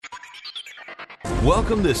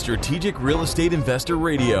Welcome to Strategic Real Estate Investor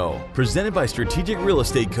Radio, presented by Strategic Real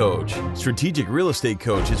Estate Coach. Strategic Real Estate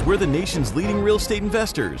Coach is where the nation's leading real estate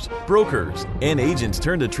investors, brokers, and agents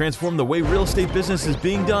turn to transform the way real estate business is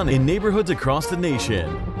being done in neighborhoods across the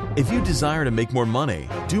nation. If you desire to make more money,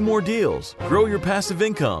 do more deals, grow your passive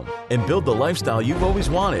income, and build the lifestyle you've always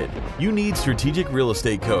wanted, you need Strategic Real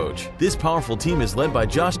Estate Coach. This powerful team is led by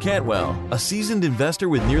Josh Cantwell, a seasoned investor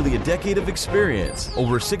with nearly a decade of experience,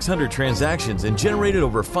 over 600 transactions, and generated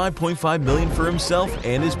over $5.5 million for himself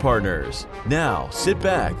and his partners. Now, sit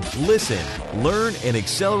back, listen, learn, and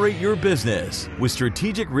accelerate your business with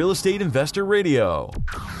Strategic Real Estate Investor Radio.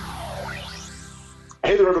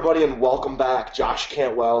 Hey there, everybody, and welcome back. Josh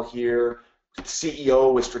Cantwell here,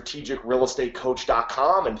 CEO with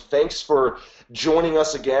StrategicRealEstateCoach.com, and thanks for joining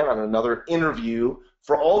us again on another interview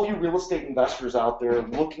for all you real estate investors out there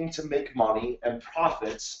looking to make money and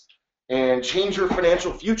profits and change your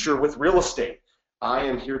financial future with real estate. I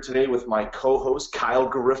am here today with my co-host, Kyle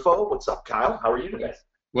Garifo. What's up, Kyle? How are you today?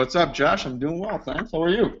 What's up, Josh? I'm doing well, thanks. How are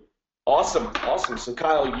you? Awesome. So,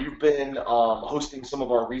 Kyle, you've been hosting some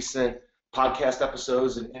of our recent podcast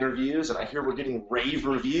episodes and interviews, and I hear we're getting rave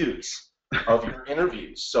reviews of your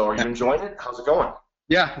interviews. So are you enjoying it? How's it going?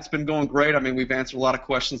 Yeah, it's been going great. I mean, we've answered a lot of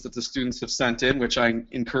questions that the students have sent in, which I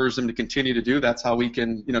encourage them to continue to do. That's how we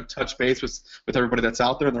can, touch base with everybody that's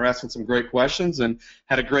out there, and they're asking some great questions. And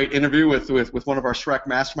had a great interview with one of our Shrek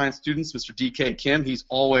Mastermind students, Mr. DK Kim. He's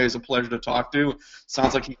always a pleasure to talk to.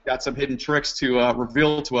 Sounds like he's got some hidden tricks to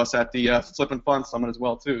reveal to us at the Flip and Fun Summit as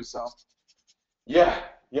well, too. So. Yeah.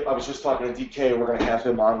 Yep, I was just talking to DK. We're going to have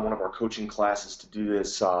him on one of our coaching classes to do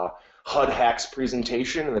this HUD hacks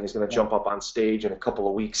presentation, and then he's going to jump up on stage in a couple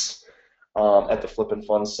of weeks at the Flip and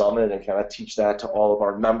Fun Summit and kind of teach that to all of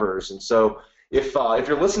our members. And so if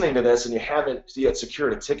you're listening to this and you haven't yet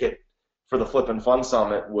secured a ticket for the Flip and Fun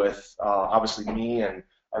Summit with obviously me and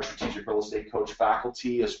our Strategic Real Estate Coach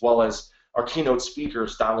faculty, as well as our keynote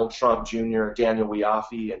speakers, Donald Trump Jr., Daniel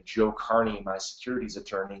Wiafi, and Joe Carney, my securities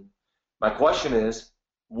attorney, my question is,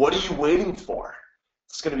 what are you waiting for?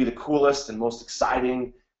 It's going to be the coolest and most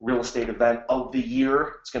exciting real estate event of the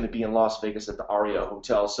year. It's going to be in Las Vegas at the Aria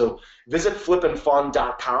Hotel. So visit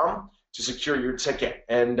flipandfun.com to secure your ticket.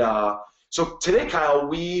 And so today, Kyle,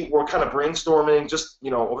 we were kind of brainstorming just,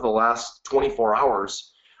 over the last 24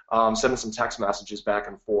 hours, sending some text messages back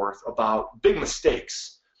and forth about big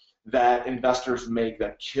mistakes that investors make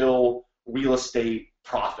that kill real estate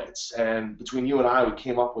profits. And between you and I, we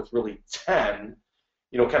came up with really 10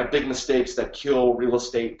 kind of big mistakes that kill real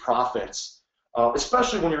estate profits,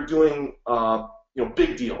 especially when you're doing,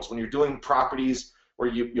 big deals, when you're doing properties where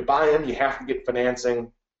you buy in, you have to get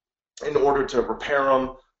financing in order to repair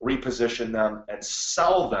them, reposition them, and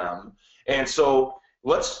sell them. And so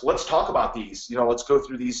let's talk about these. Let's go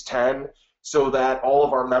through these 10 so that all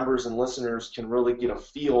of our members and listeners can really get a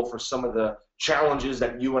feel for some of the challenges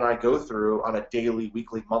that you and I go through on a daily,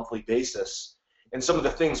 weekly, monthly basis, and some of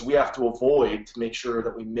the things we have to avoid to make sure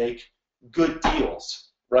that we make good deals,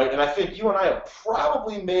 right? And I think you and I have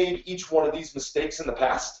probably made each one of these mistakes in the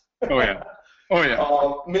past. Oh, yeah.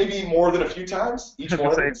 Maybe more than a few times. Each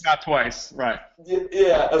one of these. Not twice, right.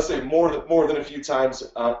 Yeah, I'd say more than a few times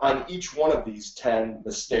on each one of these 10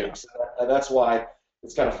 mistakes. Yeah. And that's why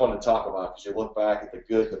it's kind of fun to talk about, because you look back at the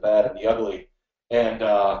good, the bad, and the ugly. And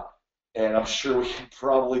I'm sure we can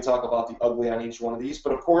probably talk about the ugly on each one of these.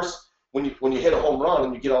 But, of course, when you hit a home run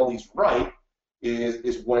and you get all these right,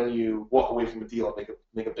 is when you walk away from a deal and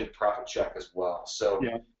make a big profit check as well. So,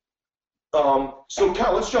 yeah. So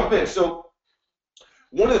Cal, let's jump in. So,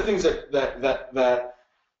 one of the things that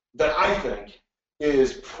I think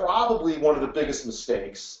is probably one of the biggest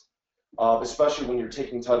mistakes, especially when you're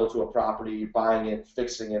taking title to a property, buying it,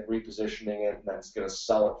 fixing it, repositioning it, and then it's going to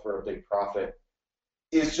sell it for a big profit,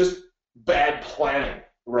 is just bad planning.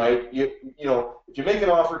 Right? If you make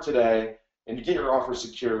an offer today and you get your offer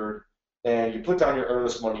secured and you put down your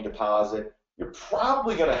earnest money deposit, you're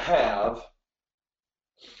probably going to have,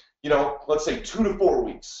 let's say 2 to 4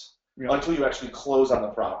 weeks until you actually close on the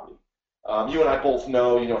property. You and I both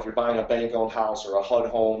know, if you're buying a bank-owned house or a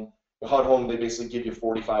HUD home, they basically give you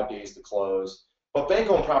 45 days to close. But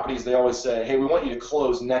bank-owned properties, they always say, hey, we want you to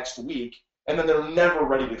close next week, and then they're never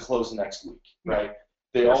ready to close next week, right?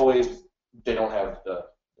 They don't have the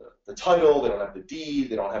title, they don't have the deed,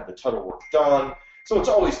 they don't have the title work done. So it's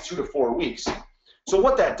always 2 to 4 weeks. So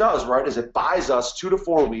what that does, right, is it buys us 2 to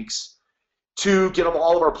 4 weeks to get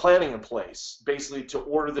all of our planning in place, basically to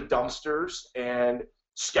order the dumpsters and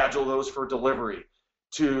schedule those for delivery,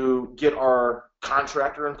 to get our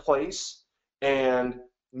contractor in place and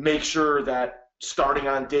make sure that starting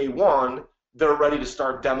on day one, they're ready to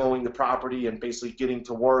start demoing the property and basically getting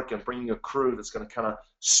to work and bringing a crew that's going to kind of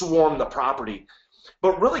swarm the property.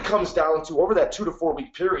 But really comes down to, over that 2 to 4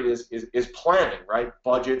 week period, is planning, right?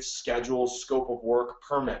 Budgets, schedules, scope of work,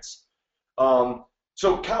 permits.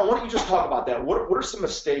 So Kyle, why don't you just talk about that? What are some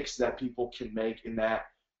mistakes that people can make in that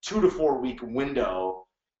 2 to 4 week window,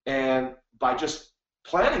 and by just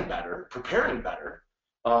planning better, preparing better,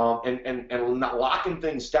 and not locking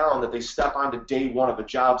things down, that they step onto day one of a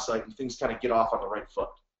job site and things kind of get off on the right foot?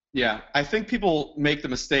 Yeah, I think people make the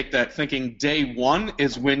mistake that thinking day one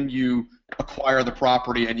is when you acquire the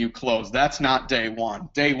property and you close. That's not day one.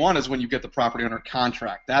 Day one is when you get the property under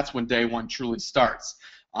contract. That's when day one truly starts.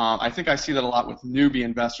 I think I see that a lot with newbie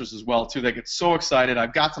investors as well, too. They get so excited.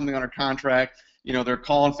 I've got something under contract. You know, they're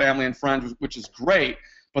calling family and friends, which is great,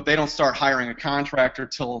 but they don't start hiring a contractor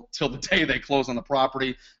till the day they close on the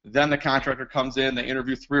property. Then the contractor comes in, they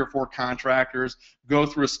interview 3 or 4 contractors, go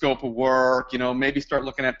through a scope of work, maybe start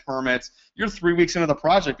looking at permits. You're 3 weeks into the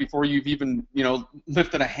project before you've even,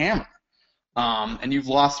 lifted a hammer. And you've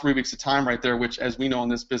lost 3 weeks of time right there, which, as we know in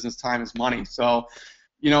this business, time is money. So,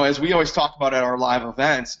 as we always talk about at our live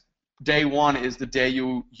events, day one is the day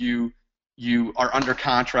you are under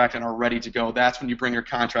contract and are ready to go. That's when you bring your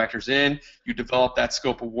contractors in. You develop that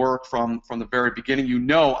scope of work from the very beginning. You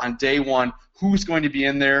know on day one who's going to be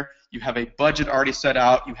in there. You have a budget already set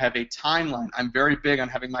out. You have a timeline. I'm very big on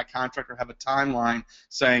having my contractor have a timeline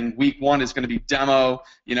saying week 1 is going to be demo,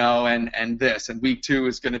 and this, and week 2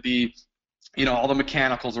 is going to be, all the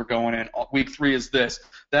mechanicals are going in. Week 3 is this.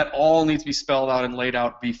 That all needs to be spelled out and laid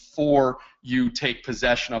out before you take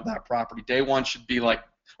possession of that property. Day 1 should be like,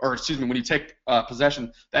 when you take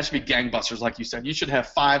possession, that should be gangbusters, like you said. You should have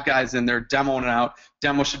 5 guys in there demoing it out.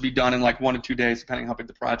 Demo should be done in like 1 to 2 days, depending how big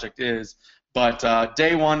the project is. But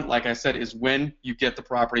day 1, like I said, is when you get the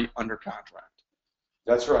property under contract.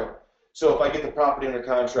 That's right. So if I get the property under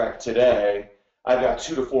contract today, I've got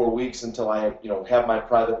 2 to 4 weeks until I, have my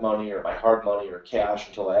private money or my hard money or cash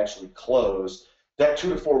until I actually close. That 2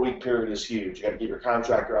 to 4 week period is huge. You got to get your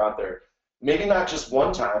contractor out there. Maybe not just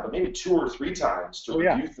one time, but maybe 2 or 3 times to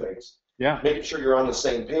review things. Yeah. Making sure you're on the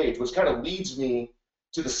same page, which kind of leads me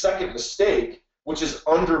to the second mistake, which is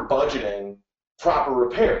under budgeting proper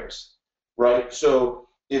repairs, right? So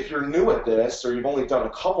if you're new at this, or you've only done a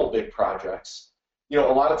couple big projects, a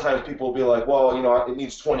lot of times people will be like, well, it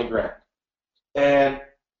needs 20 grand. And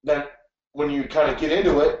then when you kind of get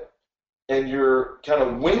into it and you're kind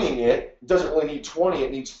of winging it, it doesn't really need 20,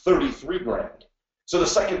 it needs 33 grand. So the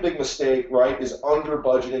second big mistake, right, is under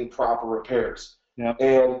budgeting proper repairs. Yep.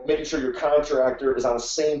 And making sure your contractor is on the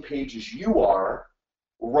same page as you are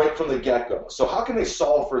right from the get-go. So how can they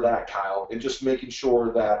solve for that, Kyle, and just making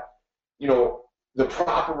sure that, the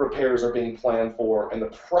proper repairs are being planned for and the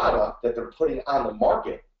product that they're putting on the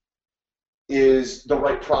market is the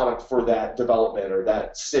right product for that development or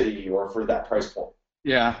that city or for that price point?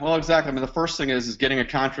 Yeah, well, exactly. I mean, the first thing is getting a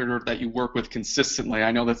contractor that you work with consistently.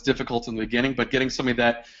 I know that's difficult in the beginning, but getting somebody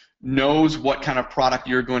that knows what kind of product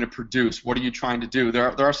you're going to produce. What are you trying to do?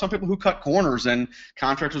 There are some people who cut corners, and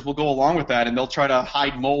contractors will go along with that, and they'll try to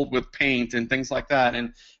hide mold with paint and things like that.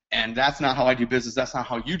 And that's not how I do business. That's not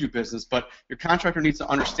how you do business. But your contractor needs to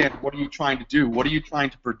understand, what are you trying to do? What are you trying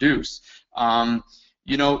to produce?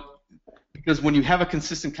 Because when you have a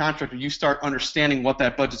consistent contractor, you start understanding what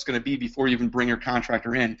that budget's going to be before you even bring your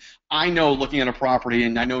contractor in. I know, looking at a property,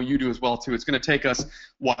 and I know you do as well too, it's going to take us,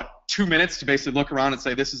 2 minutes to basically look around and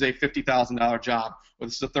say this is a $50,000 job, or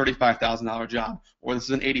this is a $35,000 job, or this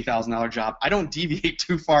is an $80,000 job. I don't deviate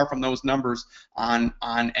too far from those numbers on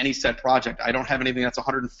any set project. I don't have anything that's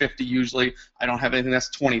 150 usually. I don't have anything that's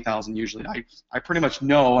 20,000 usually. I pretty much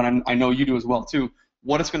know, and I know you do as well too,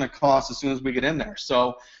 what it's going to cost as soon as we get in there.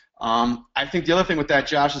 So I think the other thing with that,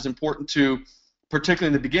 Josh, is important to, particularly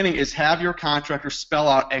in the beginning, is have your contractor spell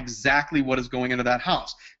out exactly what is going into that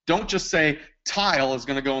house. Don't just say tile is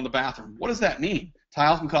going to go in the bathroom. What does that mean?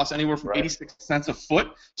 Tile can cost anywhere from 86 cents a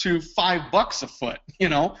foot to $5 a foot.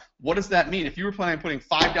 What does that mean? If you were planning on putting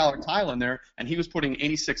 $5 tile in there and he was putting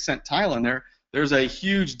 86-cent tile in there, there's a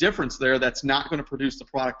huge difference there that's not going to produce the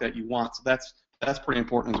product that you want. So that's pretty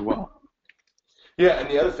important as well. Yeah, and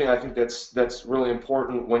the other thing I think that's really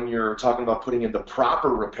important when you're talking about putting in the proper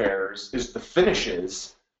repairs is the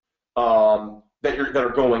finishes that are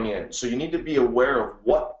going in. So you need to be aware of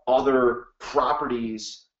what other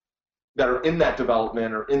properties that are in that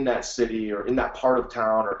development or in that city or in that part of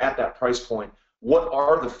town or at that price point, what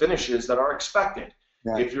are the finishes that are expected?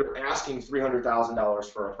 Right. If you're asking $300,000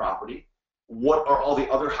 for a property, what are all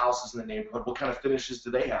the other houses in the neighborhood? What kind of finishes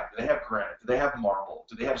do they have? Do they have granite? Do they have marble?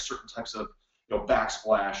 Do they have certain types of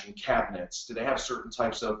backsplash and cabinets? Do they have certain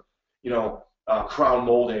types of crown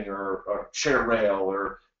molding or chair rail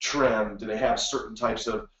or trim? Do they have certain types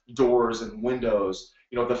of doors and windows?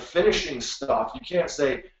 The finishing stuff, you can't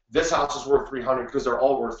say this house is worth 300 because they're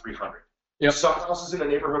all worth 300. Yep. Some houses in the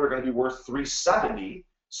neighborhood are going to be worth 370.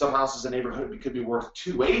 Some houses in the neighborhood could be worth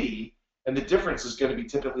 280, and the difference is going to be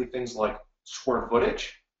typically things like square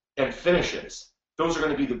footage and finishes. Those are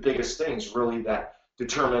going to be the biggest things, really, that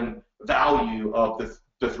determine value of the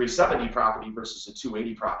 370 property versus the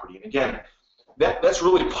 280 property. And again, that's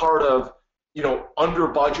really part of under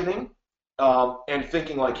budgeting and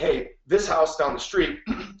thinking like, hey, this house down the street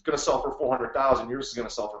is going to sell for 400,000. Yours is going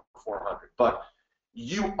to sell for 400. But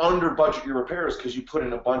you under budget your repairs because you put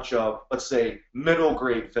in a bunch of, let's say, middle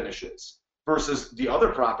grade finishes, versus the other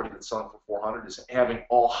property that's selling for 400 is having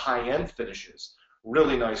all high end finishes,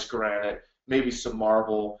 really nice granite, maybe some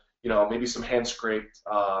marble, maybe some hand scraped,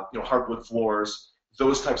 hardwood floors.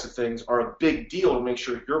 Those types of things are a big deal to make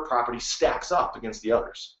sure your property stacks up against the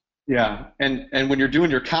others. Yeah, and when you're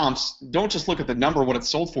doing your comps, don't just look at the number, what it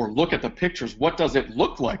sold for. Look at the pictures. What does it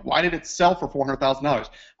look like? Why did it sell for $400,000?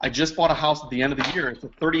 I just bought a house at the end of the year. It's a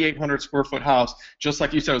 3,800 square foot house. Just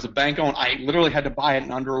like you said, it was a bank owned. I literally had to buy it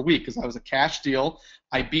in under a week because I was a cash deal.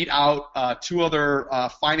 I beat out two other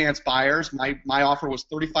finance buyers. My offer was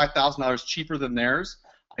 $35,000 cheaper than theirs.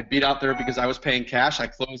 I beat out there because I was paying cash. I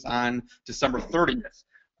closed on December 30th.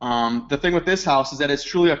 The thing with this house is that it's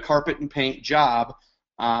truly a carpet and paint job.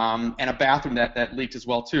 And a bathroom that leaked as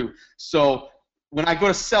well too. So when I go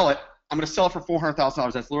to sell it, I'm going to sell it for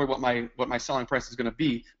 $400,000. That's literally what my selling price is going to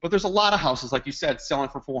be. But there's a lot of houses, like you said, selling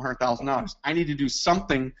for $400,000. I need to do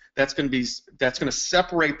something that's going to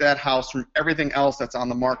separate that house from everything else that's on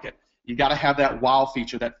the market. You got to have that wow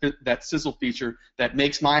feature, that sizzle feature that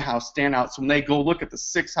makes my house stand out. So when they go look at the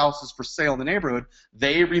 6 houses for sale in the neighborhood,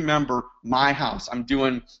 they remember my house. I'm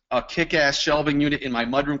doing a kick-ass shelving unit in my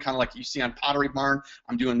mudroom, kind of like you see on Pottery Barn.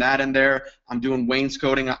 I'm doing that in there. I'm doing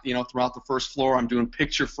wainscoting, throughout the first floor. I'm doing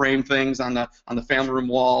picture frame things on the family room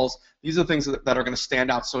walls. These are the things that are going to stand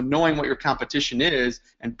out. So knowing what your competition is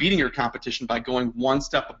and beating your competition by going one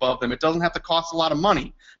step above them, it doesn't have to cost a lot of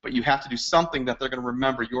money, but you have to do something that they're going to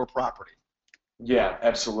remember your property. Yeah,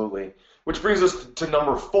 absolutely. Which brings us to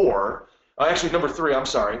number 4. Number 3, I'm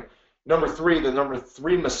sorry. The number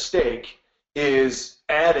three mistake is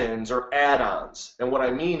add-ins or add-ons. And what I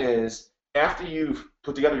mean is, after you've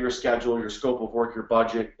put together your schedule, your scope of work, your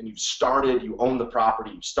budget, and you own the property,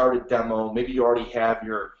 you started demo, maybe you already have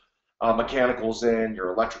your mechanicals in,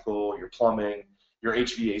 your electrical, your plumbing, your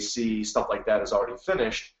HVAC, stuff like that is already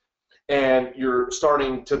finished, and you're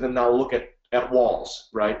starting to then now look at walls,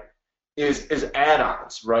 right, is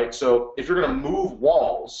add-ons, right? So if you're going to move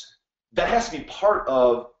walls, that has to be part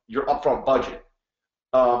of your upfront budget,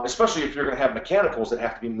 especially if you're going to have mechanicals that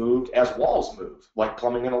have to be moved as walls move, like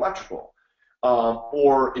plumbing and electrical.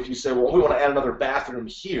 Or if you say, well, we want to add another bathroom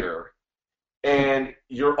here, and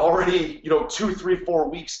you're already, 2, 3, 4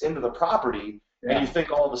 weeks into the property, and you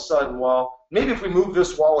think all of a sudden, well, maybe if we move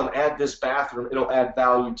this wall and add this bathroom, it'll add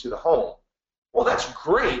value to the home. Well, that's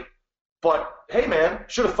great, but hey, man,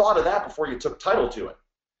 should have thought of that before you took title to it.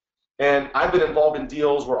 And I've been involved in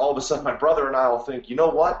deals where all of a sudden my brother and I will think, you know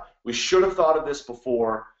what, we should have thought of this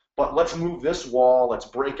before, but let's move this wall, let's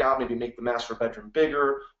break out, maybe make the master bedroom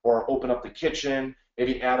bigger, or open up the kitchen,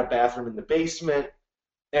 maybe add a bathroom in the basement,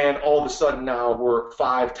 and all of a sudden now we're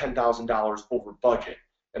 $5,000, $10,000 over budget.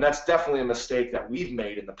 And that's definitely a mistake that we've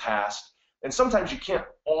made in the past. And sometimes you can't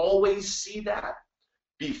always see that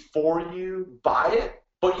before you buy it,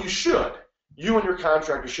 but you should. You and your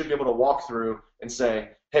contractor should be able to walk through and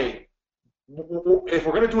say, hey, if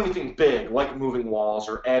we're going to do anything big, like moving walls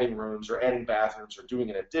or adding rooms or adding bathrooms or doing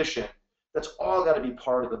an addition, that's all got to be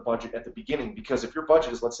part of the budget at the beginning. Because if your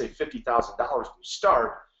budget is, let's say, $50,000 when you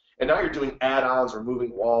start, and now you're doing add-ons or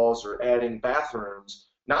moving walls or adding bathrooms,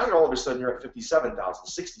 now you're all of a sudden you're at $57,000,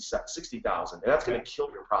 $60,000, and that's going to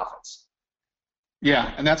kill your profits.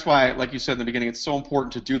 Yeah, and that's why, like you said in the beginning, it's so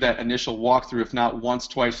important to do that initial walkthrough, if not once,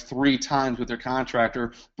 twice, 3 times with your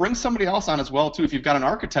contractor. Bring somebody else on as well, too. If you've got an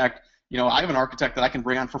architect, I have an architect that I can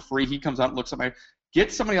bring on for free. He comes out and looks at get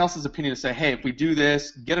somebody else's opinion to say, hey, if we do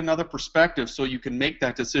this, get another perspective so you can make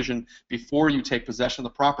that decision before you take possession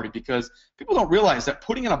of the property, because people don't realize that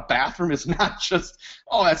putting in a bathroom is not just,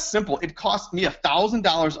 oh, that's simple. It costs me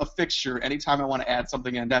 $1,000 a fixture anytime I want to add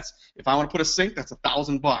something in. That's, if I want to put a sink, that's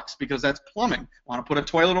 $1,000 because that's plumbing. Want to put a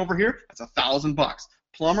toilet over here? That's $1,000.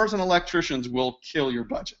 Plumbers and electricians will kill your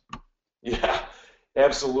budget. Yeah,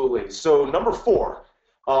 absolutely. So number 4,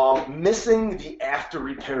 missing the after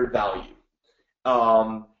repair value.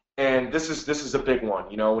 And this is a big one.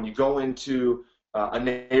 When you go into a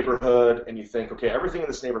neighborhood and you think, okay, everything in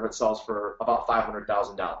this neighborhood sells for about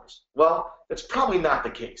 $500,000. Well, that's probably not the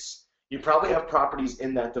case. You probably have properties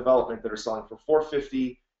in that development that are selling for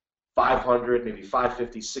 450, 500, maybe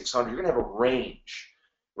 550, 600. You're going to have a range,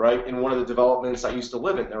 right? In one of the developments I used to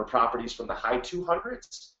live in, there were properties from the high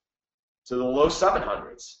 200s to the low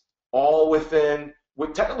 700s, all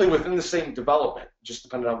technically within the same development, just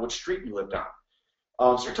depending on which street you lived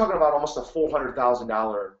on. So you're talking about almost a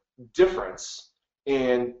 $400,000 difference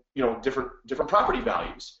in different property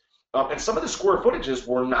values. And some of the square footages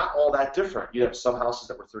were not all that different. You have some houses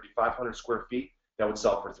that were 3,500 square feet that would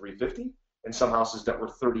sell for 350, and some houses that were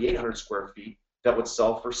 3,800 square feet that would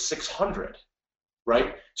sell for 600,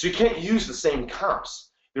 right? So you can't use the same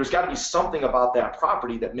comps. There's got to be something about that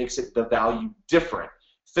property that makes it the value different.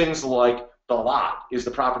 Things like the lot. Is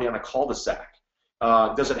the property on a cul-de-sac?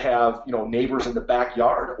 Does it have neighbors in the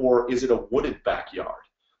backyard, or is it a wooded backyard?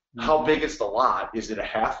 How big is the lot? Is it a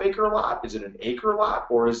half-acre lot? Is it an acre lot?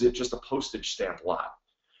 Or is it just a postage stamp lot?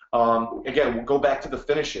 Again, we'll go back to the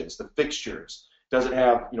finishes, the fixtures. Does it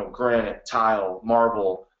have granite, tile,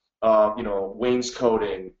 marble,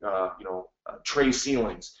 wainscoting, tray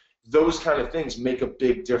ceilings? Those kind of things make a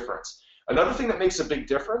big difference. Another thing that makes a big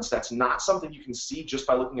difference that's not something you can see just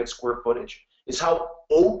by looking at square footage is how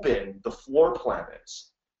open the floor plan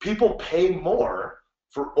is. People pay more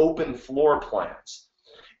for open floor plans.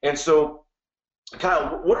 And so,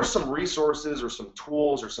 Kyle, what are some resources or some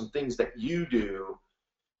tools or some things that you do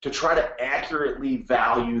to try to accurately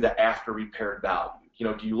value the after repaired value?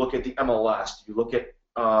 Do you look at the MLS? Do you look at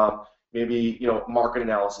maybe market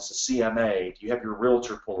analysis, a CMA? Do you have your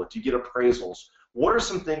realtor pull it? Do you get appraisals? What are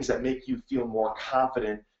some things that make you feel more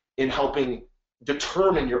confident in helping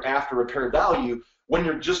determine your after repaired value when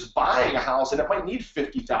you're just buying a house and it might need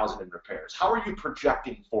 $50,000 in repairs? How are you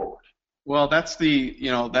projecting forward? Well, that's the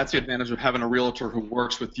advantage of having a realtor who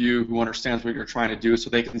works with you, who understands what you're trying to do, so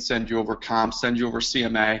they can send you over comps, send you over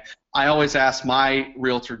CMA. I always ask my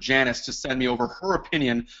realtor, Janice, to send me over her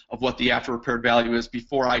opinion of what the after repaired value is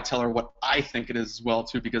before I tell her what I think it is as well,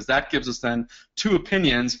 too, because that gives us then two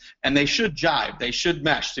opinions, and they should jive. They should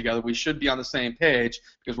mesh together. We should be on the same page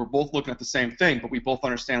because we're both looking at the same thing, but we both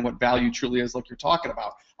understand what value truly is, like you're talking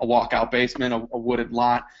about, a walkout basement, a wooded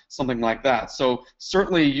lot, something like that. So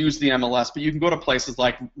certainly use the MLS, but you can go to places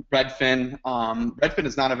like Redfin. Redfin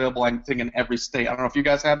is not available, I think, in every state. I don't know if you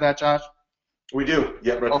guys have that, Josh? We do.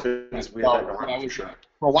 Yeah, Redfin. We have that around, for sure.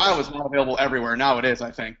 For a while, it was not available everywhere. Now it is, I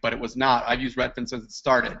think, but it was not. I've used Redfin since it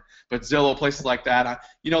started. But Zillow, places like that,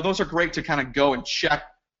 those are great to kind of go and check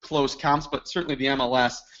close comps, but certainly the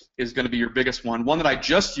MLS is going to be your biggest one. One that I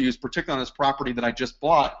just used, particularly on this property that I just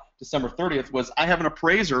bought December 30th, was I have an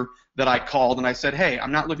appraiser that I called, and I said, hey,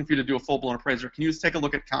 I'm not looking for you to do a full-blown appraiser. Can you just take a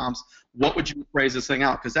look at comps? What would you appraise this thing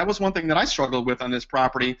out? Because that was one thing that I struggled with on this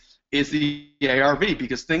property is the ARV,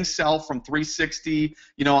 because things sell from 360,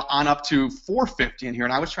 on up to 450 in here,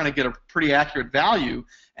 and I was trying to get a pretty accurate value,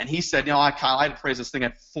 and he said, Kyle, I'd appraise this thing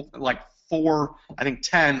at like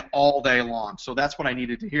 410 all day long. So that's what I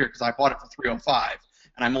needed to hear because I bought it for 305,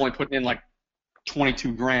 and I'm only putting in like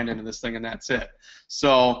 22 grand into this thing, and that's it.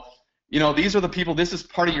 So, these are the people, this is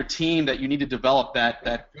part of your team that you need to develop,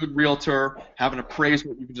 that good realtor, have an appraiser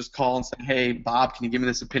you can just call and say, hey, Bob, can you give me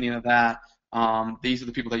this opinion of that? These are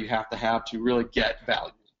the people that you have to really get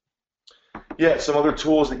value. Yeah, some other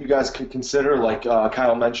tools that you guys could consider, like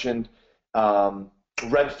Kyle mentioned,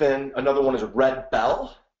 Redfin. Another one is Red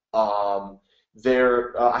Bell. I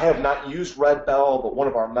have not used Red Bell, but one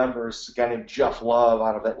of our members, a guy named Jeff Love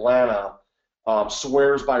out of Atlanta,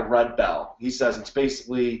 swears by Red Bell. He says it's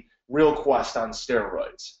basically RealQuest on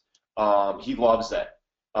steroids. He loves it.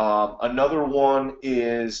 Another one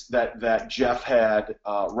is that Jeff had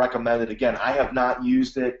recommended. Again, I have not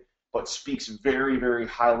used it, but speaks very, very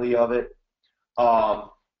highly of it.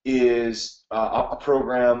 Is a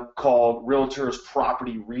program called Realtors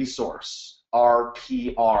Property Resource,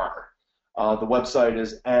 RPR. The website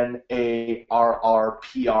is narrpr.com.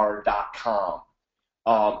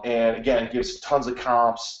 And again, it gives tons of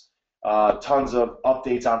comps, tons of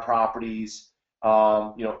updates on properties.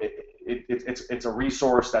 It's a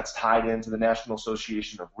resource that's tied into the National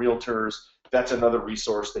Association of Realtors. That's another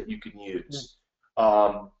resource that you can use.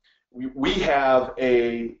 We have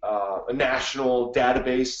a national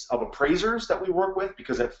database of appraisers that we work with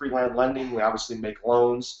because at Freeland Lending we obviously make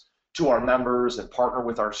loans to our members and partner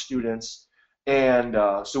with our students. And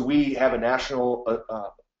so we have a national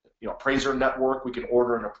appraiser network. We can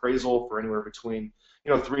order an appraisal for anywhere between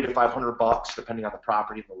 $300 to $500 depending on the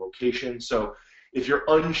property and the location. So if you're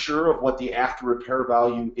unsure of what the after repair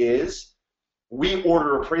value is, we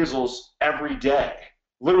order appraisals every day.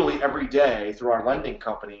 literally every day through our lending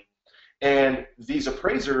company. And these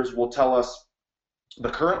appraisers will tell us the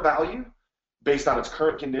current value based on its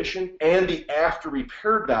current condition and the after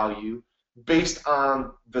repaired value based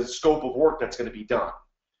on the scope of work that's going to be done.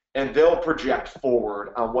 And they'll project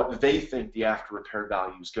forward on what they think the after repair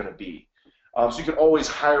value is going to be. So you can always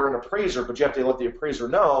hire an appraiser, but you have to let the appraiser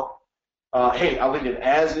know, hey, I'll need an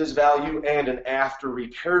as-is value and an after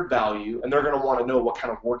repaired value, and they're going to want to know what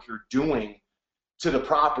kind of work you're doing to the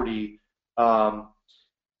property.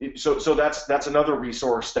 So that's another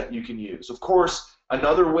resource that you can use. Of course,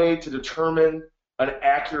 another way to determine an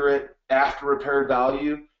accurate after repaired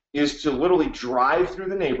value is to literally drive through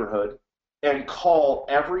the neighborhood and call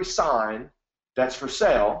every sign that's for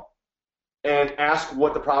sale and ask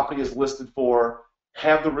what the property is listed for,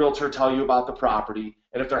 have the realtor tell you about the property,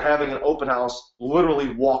 and if they're having an open house, literally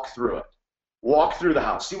walk through it. Walk through the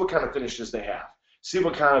house, see what kind of finishes they have, see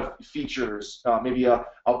what kind of features, maybe a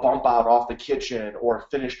bump out off the kitchen or a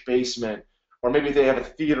finished basement, or maybe they have a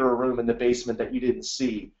theater room in the basement that you didn't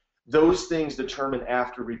see. Those things determine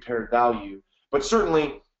after repaired value. But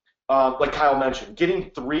certainly, like Kyle mentioned, getting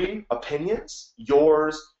 3 opinions,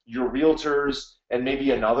 yours, your realtor's, and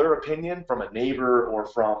maybe another opinion from a neighbor or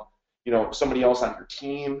from somebody else on your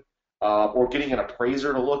team, or getting an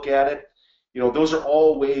appraiser to look at it. Those are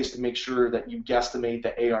all ways to make sure that you guesstimate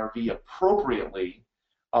the ARV appropriately.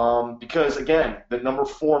 Because again, the number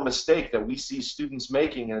 4 mistake that we see students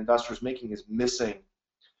making and investors making is missing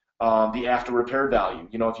the after repair value.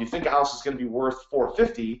 If you think a house is going to be worth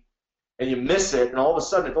 $450 and you miss it, and all of a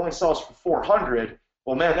sudden it only sells for $400,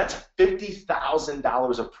 well, man, that's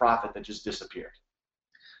 $50,000 of profit that just disappeared.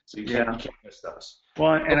 So you can't miss those.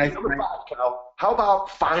 Well, and number 5, Cal, how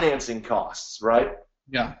about financing costs, right?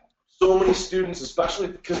 Yeah. So many students, especially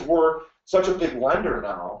because we're such a big lender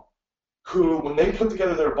now, who, when they put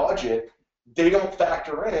together their budget, they don't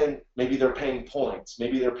factor in maybe they're paying points,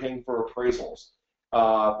 maybe they're paying for appraisals.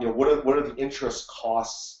 What are the interest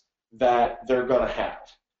costs that they're going to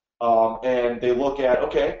have? And they look at,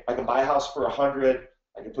 okay, I can buy a house for $100,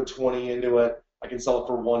 I can put $20 into it, I can sell it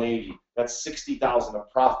for $180. That's $60,000 of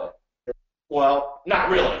profit. Well, not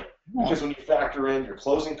really, because when you factor in your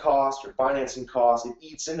closing costs, your financing costs, it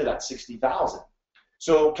eats into that $60,000.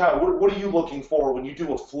 So, Kyle, what are you looking for when you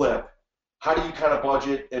do a flip? How do you kind of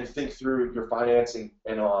budget and think through your financing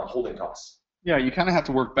and holding costs? Yeah, you kind of have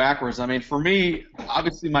to work backwards. I mean, for me,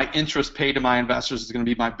 obviously my interest paid to my investors is going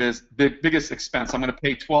to be my biggest expense. I'm going to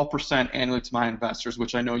pay 12% annually to my investors,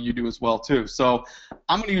 which I know you do as well too. So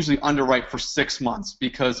I'm going to usually underwrite for 6 months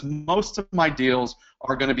because most of my deals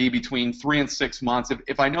are going to be between 3 and 6 months.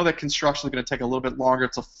 If I know that construction is going to take a little bit longer,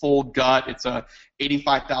 it's a full gut, it's a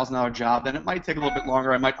 $85,000 job, then it might take a little bit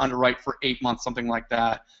longer. I might underwrite for 8 months, something like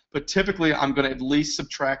that. But typically I'm going to at least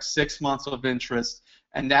subtract 6 months of interest.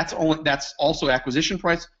 And that's also acquisition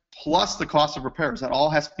price plus the cost of repairs. That all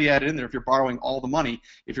has to be added in there if you're borrowing all the money.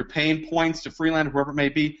 If you're paying points to Freeland, whoever it may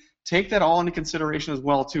be, take that all into consideration as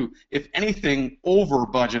well too. If anything, over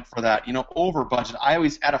budget for that. Over budget. I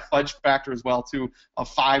always add a fudge factor as well too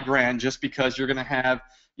of $5,000 just because you're going to have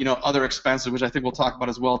other expenses, which I think we'll talk about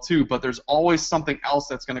as well too. But there's always something else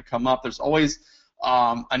that's going to come up. There's always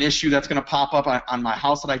an issue that's going to pop up on my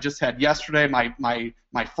house that I just had yesterday.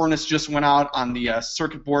 My furnace just went out on the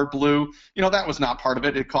circuit board blew. That was not part of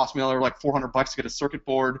it. It cost me another like $400 to get a circuit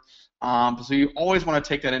board. So you always want to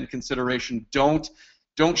take that into consideration. Don't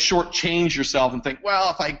shortchange yourself and think,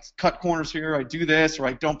 well, if I cut corners here, I do this, or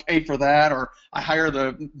I don't pay for that, or I hire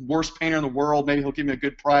the worst painter in the world, maybe he'll give me a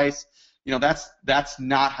good price. That's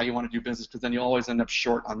not how you want to do business because then you always end up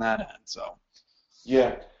short on that end. So.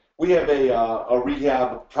 Yeah. We have a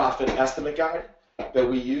rehab profit estimate guide that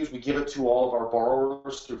we use. We give it to all of our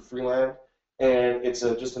borrowers through Freeland, and it's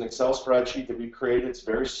just an Excel spreadsheet that we created. It's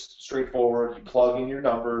very straightforward. You plug in your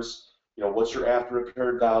numbers. What's your after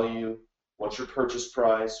repaired value? What's your purchase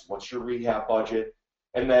price? What's your rehab budget?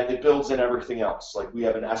 And then it builds in everything else. Like we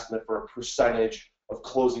have an estimate for a percentage of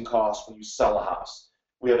closing costs when you sell a house.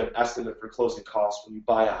 We have an estimate for closing costs when you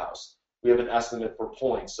buy a house. We have an estimate for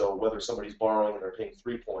points, so whether somebody's borrowing and they're paying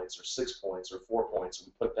 3 points or 6 points or 4 points,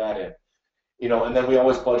 we put that in. And then we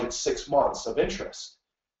always budget 6 months of interest.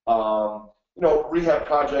 Rehab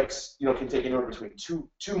projects, can take anywhere between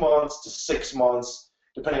two months to 6 months,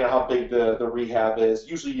 depending on how big the rehab is.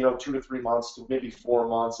 Usually, 2 to 3 months to maybe 4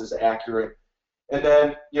 months is accurate. And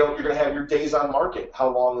then, you're going to have your days on market. How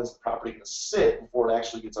long is the property going to sit before it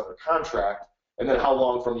actually gets under contract? And then how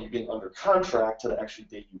long from you being under contract to the actual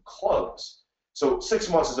date you close. So 6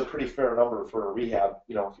 months is a pretty fair number for a rehab.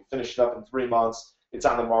 If you finish it up in 3 months, it's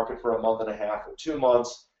on the market for a month and a half or 2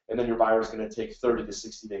 months, and then your buyer is going to take 30 to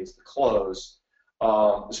 60 days to close.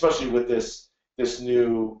 especially with this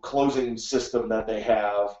new closing system that they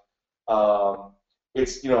have.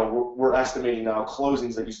 It's, we're estimating now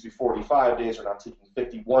closings that used to be 45 days are now taking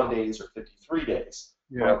 51 days or 53 days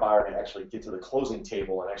for a buyer to actually get to the closing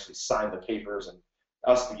table and actually sign the papers and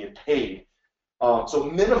us to get paid. So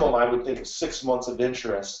minimum, I would think, of 6 months of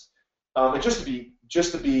interest. And just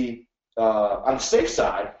to be on the safe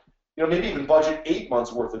side, maybe even budget 8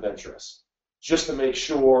 months worth of interest, just to make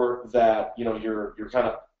sure that you're kind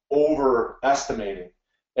of overestimating.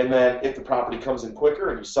 And then if the property comes in quicker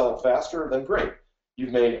and you sell it faster, then great.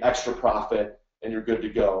 You've made extra profit and you're good to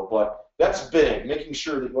go. But that's big, making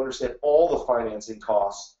sure that you understand all the financing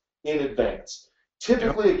costs in advance.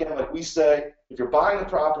 Typically, again, like we say, if you're buying a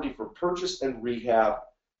property for purchase and rehab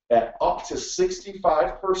at up to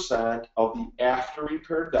 65% of the after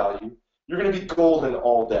repaired value, you're going to be golden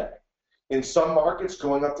all day. In some markets,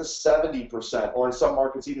 going up to 70%, or in some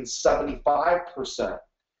markets, even 75%.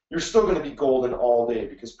 You're still going to be golden all day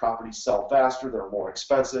because properties sell faster, they're more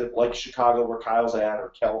expensive, like Chicago, where Kyle's at, or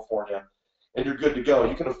California, and you're good to go.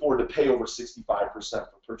 You can afford to pay over 65%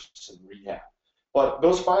 for purchase and rehab. But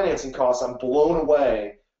those financing costs, I'm blown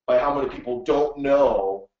away by how many people don't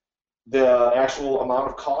know the actual amount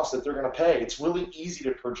of cost that they're going to pay. It's really easy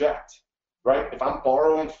to project, right? If I'm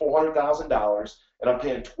borrowing $400,000 and I'm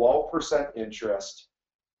paying 12% interest,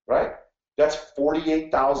 right? That's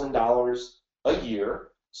 $48,000 a year.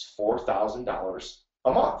 It's $4,000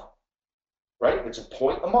 a month, right? It's a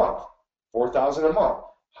point a month, $4,000 a month.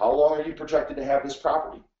 How long are you projected to have this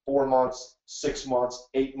property? 4 months, 6 months,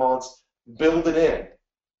 8 months. Build it in,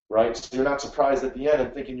 right? So you're not surprised at the end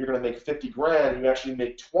and thinking you're going to make 50 grand, and you actually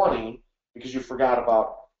make 20 because you forgot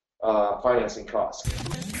about financing costs.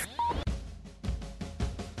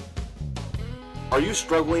 Are you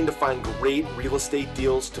struggling to find great real estate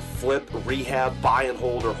deals to flip, rehab, buy and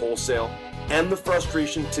hold, or wholesale? End the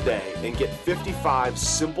frustration today and get 55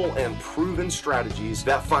 simple and proven strategies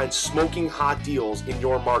that find smoking hot deals in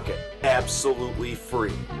your market absolutely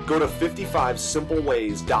free. Go to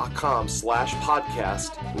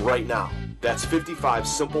 55simpleways.com/podcast right now. That's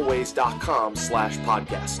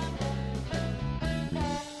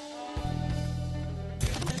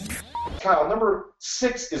 55simpleways.com/podcast. Kyle, number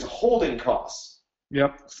 6 is holding costs.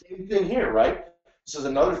 Yep. Same thing here, right? This is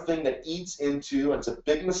another thing that eats into, and it's a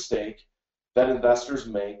big mistake that investors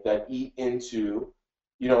make, that eat into,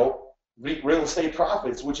 real estate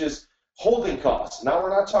profits, which is holding costs. Now we're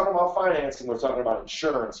not talking about financing, we're talking about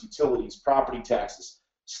insurance, utilities, property taxes,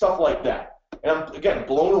 stuff like that. And I'm, again,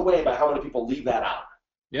 blown away by how many people leave that out.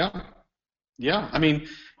 Yeah. I mean,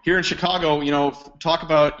 here in Chicago, talk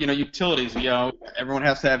about, utilities. Everyone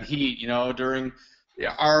has to have heat, during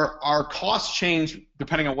our costs change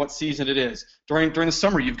depending on what season it is. During the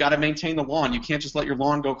summer, you've got to maintain the lawn. You can't just let your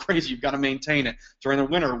lawn go crazy. You've got to maintain it. During the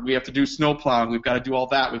winter, we have to do snow plowing. We've got to do all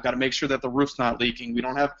that. We've got to make sure that the roof's not leaking. We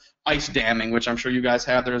don't have ice damming, which I'm sure you guys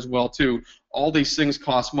have there as well too. All these things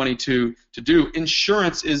cost money to do.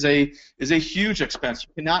 Insurance is a huge expense. You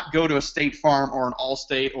cannot go to a State Farm or an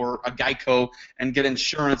Allstate or a Geico and get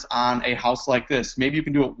insurance on a house like this. Maybe you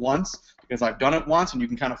can do it once, because I've done it once, and you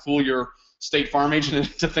can kind of fool your State Farm agent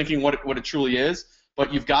into thinking what it truly is.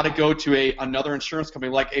 But you've got to go to another insurance company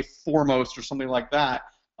like a Foremost or something like that.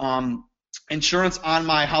 Insurance on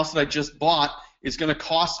my house that I just bought is going to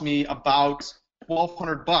cost me about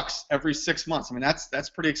 $1,200 every 6 months. I mean, that's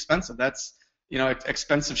pretty expensive. That's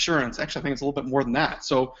expensive insurance. Actually, I think it's a little bit more than that.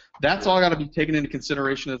 So that's all got to be taken into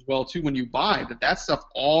consideration as well too when you buy. That stuff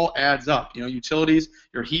all adds up. Utilities,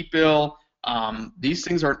 your heat bill. These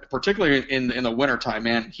things are, particularly in the wintertime,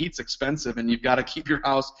 man, heat's expensive, and you've got to keep your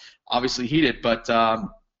house obviously heated. But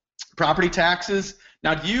property taxes,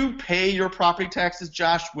 now do you pay your property taxes,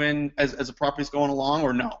 Josh, as a property's going along,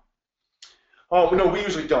 or no? Oh, no, we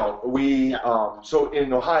usually don't. So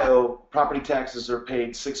in Ohio, property taxes are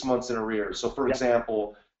paid 6 months in arrears. So for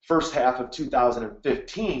example, first half of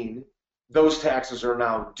 2015, those taxes are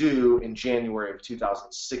now due in January of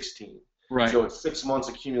 2016. Right. So it's 6 months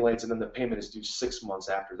accumulates, and then the payment is due 6 months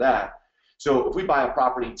after that. So if we buy a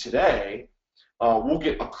property today, we'll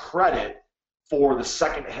get a credit for the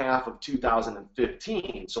second half of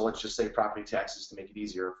 2015. So let's just say property taxes, to make it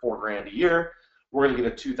easier, $4,000 a year. We're going to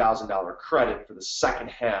get a $2,000 credit for the second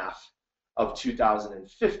half of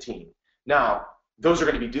 2015. Now, those are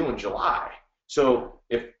going to be due in July. So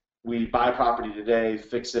if we buy property today,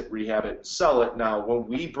 fix it, rehab it, and sell it, now when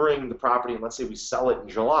we bring the property, and let's say we sell it in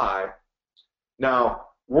July, now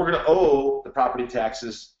we're going to owe the property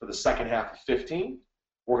taxes for the second half of 15.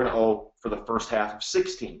 We're going to owe for the first half of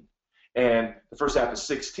 16. And the first half of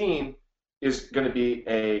 16, is going to be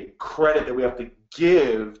a credit that we have to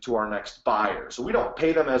give to our next buyer. So we don't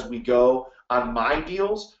pay them as we go on my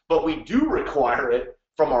deals, but we do require it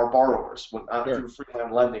from our borrowers. Through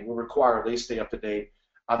Freeland Lending, we require they stay up to date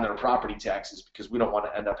on their property taxes because we don't want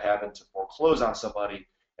to end up having to foreclose on somebody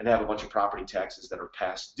and have a bunch of property taxes that are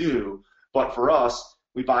past due. But for us,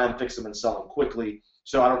 we buy them, fix them, and sell them quickly.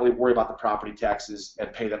 So I don't really worry about the property taxes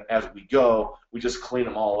and pay them as we go. We just clean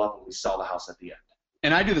them all up and we sell the house at the end.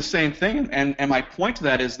 And I do the same thing. And my point to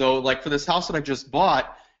that is, though, like for this house that I just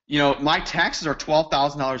bought, my taxes are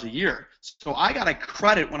 $12,000 a year. So I got a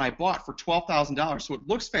credit when I bought for $12,000. So it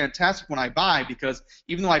looks fantastic when I buy because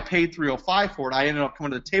even though I paid $305 for it, I ended up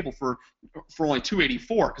coming to the table for only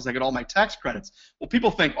 $284 because I get all my tax credits. Well,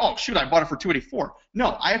 people think, oh, shoot, I bought it for $284.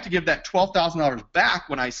 No, I have to give that $12,000 back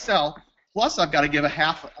when I sell. Plus, I've got to give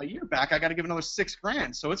half a year back. I got to give another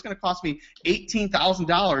 $6,000. So it's going to cost me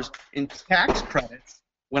 $18,000 in tax credits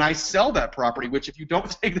when I sell that property. Which, if you don't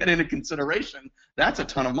take that into consideration, that's a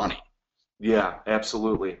ton of money. Yeah,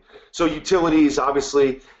 absolutely. So utilities,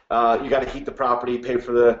 obviously, you got to heat the property, pay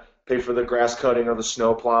for the grass cutting or the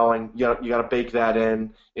snow plowing. You got to bake that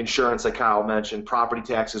in. Insurance, like Kyle mentioned, property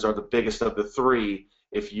taxes are the biggest of the three.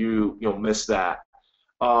 If you miss that,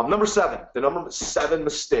 number 7, the number 7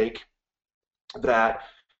 mistake that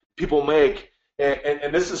people make,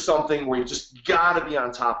 and this is something where you just got to be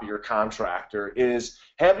on top of your contractor, is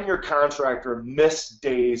having your contractor miss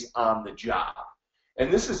days on the job.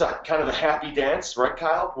 And this is kind of a happy dance, right,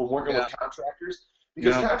 Kyle, when working with contractors,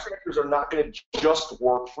 because contractors are not going to just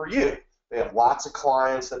work for you. They have lots of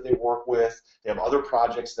clients that they work with. They have other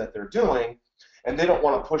projects that they're doing, and they don't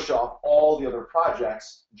want to push off all the other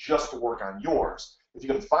projects just to work on yours. If you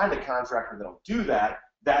can find a contractor that will do that,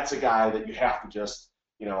 that's a guy that you have to just,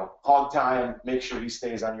 hog time, make sure he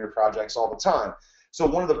stays on your projects all the time. So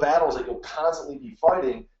one of the battles that you'll constantly be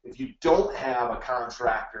fighting if you don't have a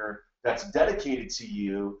contractor that's dedicated to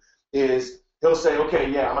you is he'll say, okay,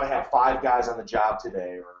 yeah, I'm going to have 5 guys on the job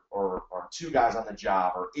today or 2 guys on the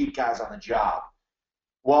job or 8 guys on the job.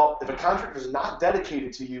 Well, if a contractor is not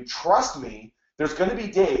dedicated to you, trust me, there's going to be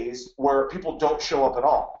days where people don't show up at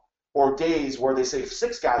all, or days where they say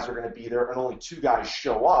 6 guys are going to be there and only 2 guys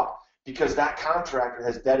show up because that contractor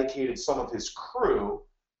has dedicated some of his crew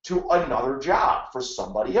to another job for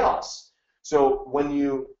somebody else. So when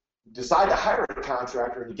you decide to hire a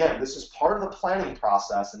contractor, and again, this is part of the planning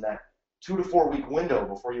process in that 2 to 4 week window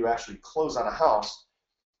before you actually close on a house,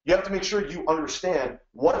 you have to make sure you understand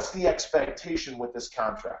what's the expectation with this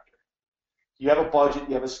contractor. You have a budget,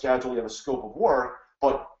 you have a schedule, you have a scope of work,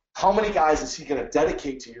 but how many guys is he going to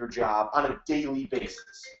dedicate to your job on a daily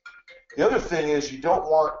basis? The other thing is you don't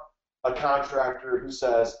want a contractor who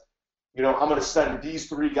says, I'm going to send these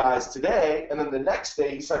 3 guys today, and then the next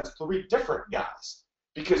day he sends 3 different guys.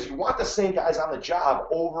 Because you want the same guys on the job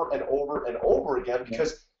over and over and over again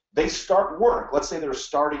because they start work. Let's say they're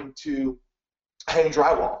starting to hang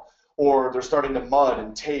drywall, or they're starting to mud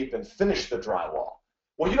and tape and finish the drywall.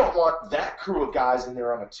 Well, you don't want that crew of guys in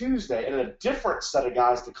there on a Tuesday and a different set of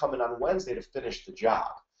guys to come in on Wednesday to finish the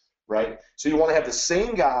job, right? So you want to have the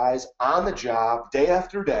same guys on the job day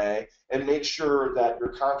after day and make sure that your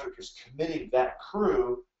contractor is committing that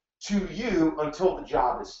crew to you until the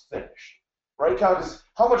job is finished. Right, Kyle? Because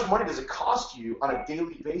how much money does it cost you on a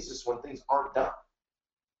daily basis when things aren't done?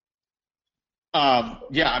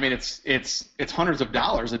 Yeah, I mean it's hundreds of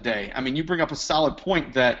dollars a day. I mean, you bring up a solid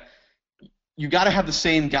point that you got to have the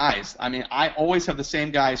same guys. I mean, I always have the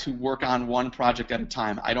same guys who work on one project at a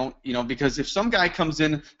time. I don't, because if some guy comes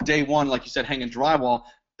in day 1, like you said, hanging drywall,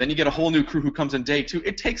 then you get a whole new crew who comes in day 2.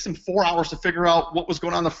 It takes them 4 hours to figure out what was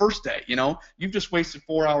going on the first day. You've just wasted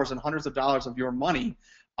 4 hours and hundreds of dollars of your money.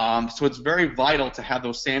 So it's very vital to have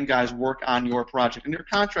those same guys work on your project. And your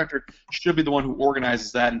contractor should be the one who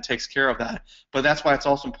organizes that and takes care of that. But that's why it's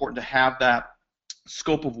also important to have that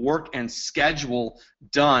scope of work and schedule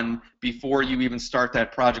done before you even start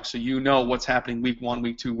that project, so you know what's happening week 1,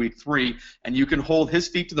 week 2, week 3, and you can hold his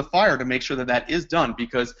feet to the fire to make sure that that is done,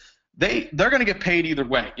 because they're going to get paid either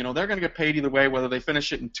way. They're going to get paid either way, whether they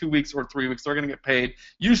finish it in 2 weeks or 3 weeks. They're going to get paid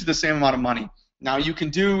usually the same amount of money. Now, you can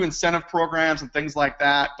do incentive programs and things like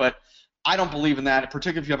that, but I don't believe in that,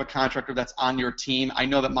 particularly if you have a contractor that's on your team. I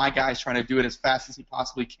know that my guy's trying to do it as fast as he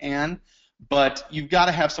possibly can, but you've got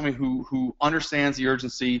to have somebody who understands the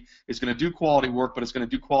urgency, is going to do quality work, but is going to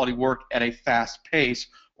do quality work at a fast pace,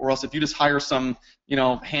 or else if you just hire some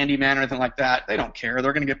handyman or anything like that, they don't care.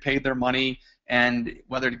 They're going to get paid their money, and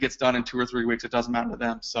whether it gets done in 2 or 3 weeks, it doesn't matter to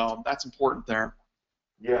them. So that's important there.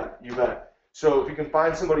 Yeah, you bet. So if you can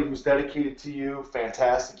find somebody who's dedicated to you,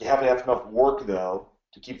 fantastic. You have to have enough work, though,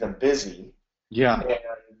 to keep them busy. Yeah. And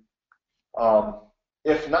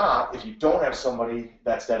If not, if you don't have somebody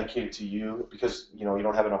that's dedicated to you because you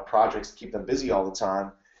don't have enough projects to keep them busy all the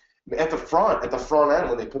time, at the front end,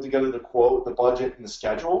 when they put together the quote, the budget, and the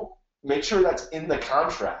schedule, make sure that's in the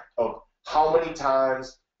contract of how many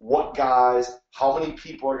times, what guys, how many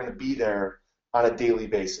people are going to be there on a daily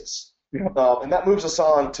basis. Yeah. And that moves us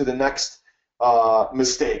on to the next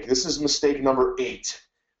mistake. This is mistake number 8,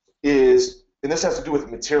 and this has to do with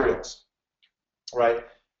materials, right?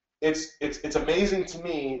 It's amazing to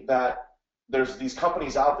me that there's these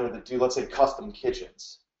companies out there that do, let's say, custom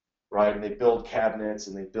kitchens, right? And they build cabinets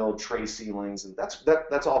and they build tray ceilings, and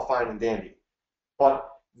that's all fine and dandy. But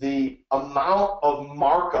the amount of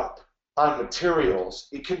markup on materials,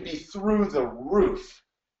 it can be through the roof.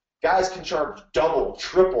 Guys can charge double,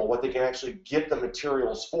 triple what they can actually get the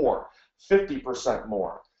materials for, 50%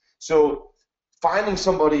 more. So finding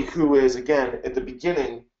somebody who is, again, at the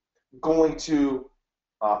beginning, going to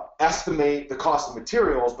estimate the cost of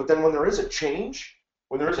materials, but then when there is a change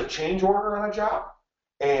order on a job,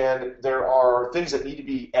 and there are things that need to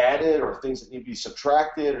be added or things that need to be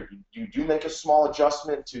subtracted, or you do make a small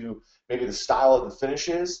adjustment to maybe the style of the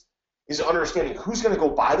finishes, is understanding who's going to go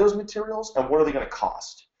buy those materials and what are they going to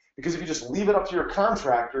cost. Because if you just leave it up to your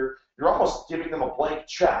contractor, you're almost giving them a blank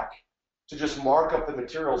check to just mark up the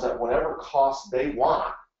materials at whatever cost they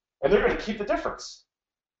want, and they're going to keep the difference,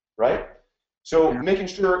 right? So making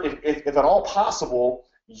sure, if at all possible,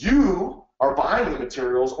 you are buying the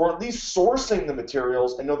materials or at least sourcing the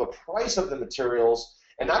materials and know the price of the materials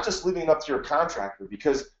and not just leaving it up to your contractor,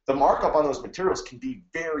 because the markup on those materials can be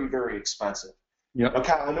very, very expensive. Yep. Now,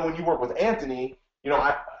 Kyle, I know when you work with Anthony,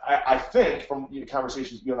 I think from the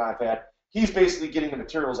conversations you and I have had, he's basically getting the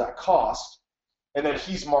materials at cost, and then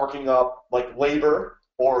he's marking up like labor,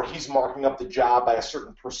 or he's marking up the job by a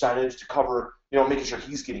certain percentage to cover, making sure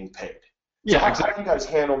he's getting paid. Yeah, so exactly. How do you guys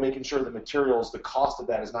handle making sure the materials, the cost of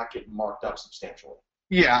that is not getting marked up substantially?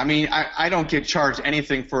 Yeah, I mean, I don't get charged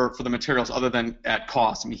anything for the materials other than at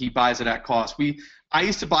cost. I mean, he buys it at cost. I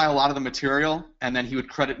used to buy a lot of the material, and then he would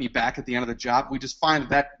credit me back at the end of the job. We just find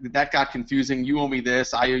that got confusing. You owe me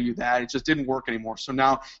this, I owe you that. It just didn't work anymore. So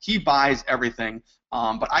now he buys everything,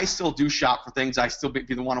 but I still do shop for things. I still be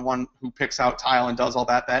the one who picks out tile and does all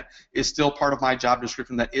that. That is still part of my job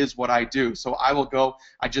description. That is what I do. So I will go.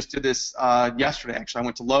 I just did this yesterday, actually. I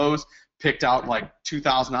went to Lowe's, picked out like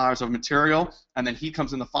 $2,000 of material, and then he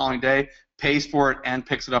comes in the following day, pays for it, and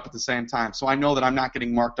picks it up at the same time. So I know that I'm not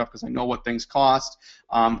getting marked up because I know what things cost,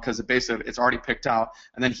 because it's already picked out.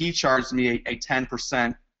 And then he charged me a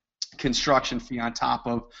 10% construction fee on top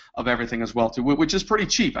of everything as well too, which is pretty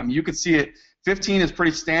cheap. I mean, you could see it. 15 is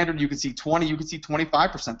pretty standard. You could see 20. You could see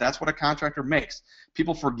 25%. That's what a contractor makes.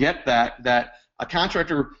 People forget that a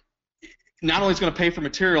contractor not only is going to pay for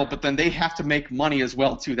material, but then they have to make money as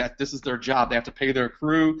well too. That this is their job. They have to pay their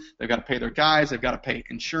crew. They've got to pay their guys. They've got to pay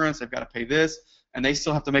insurance. They've got to pay this, and they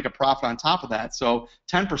still have to make a profit on top of that. So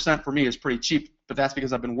 10% for me is pretty cheap, but that's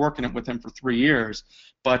because I've been working it with him for 3 years.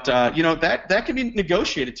 But that can be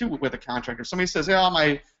negotiated too with a contractor. Somebody says, "Oh,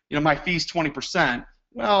 my fee's 20%."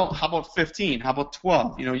 Well, how about 15? How about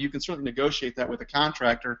 12? You can certainly negotiate that with a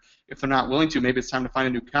contractor. If they're not willing to, maybe it's time to find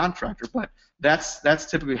a new contractor. But that's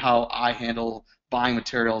typically how I handle buying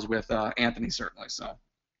materials with Anthony, certainly. So.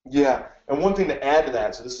 Yeah, and one thing to add to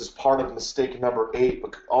that, so this is part of mistake number 8,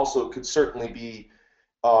 but also could certainly be,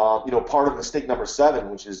 part of mistake number 7,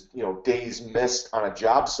 which is, days missed on a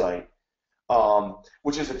job site,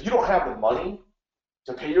 which is if you don't have the money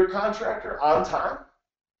to pay your contractor on time,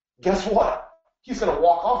 guess what? He's going to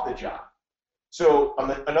walk off the job. So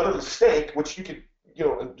another mistake, which you could,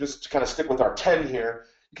 just to kind of stick with our 10 here,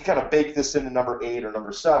 you can kind of bake this into number 8 or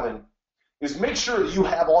number 7, is make sure that you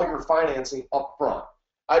have all your financing up front.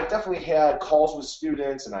 I've definitely had calls with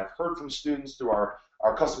students, and I've heard from students through our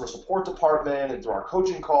customer support department and through our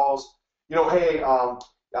coaching calls, hey,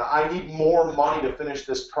 I need more money to finish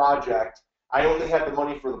this project. I only had the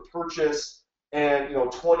money for the purchase and,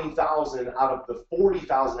 $20,000 out of the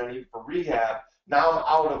 $40,000 I need for rehab. Now I'm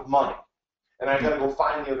out of money, and I've got to go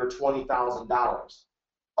find the other $20,000.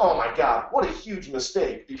 Oh, my God, what a huge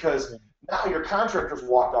mistake, because now your contractor's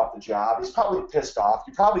walked off the job. He's probably pissed off.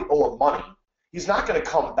 You probably owe him money. He's not going to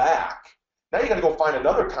come back. Now you got to go find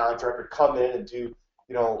another contractor, come in and do,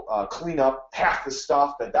 clean up half the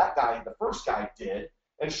stuff that guy, the first guy, did.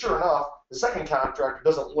 And sure enough, the second contractor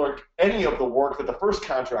doesn't look any of the work that the first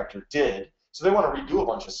contractor did, so they want to redo a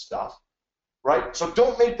bunch of stuff, right? So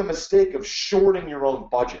don't make the mistake of shorting your own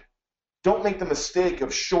budget. Don't make the mistake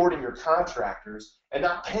of shorting your contractors and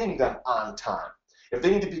not paying them on time. If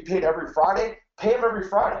they need to be paid every Friday, pay them every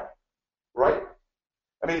Friday, right?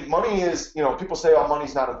 I mean, money is, people say, oh,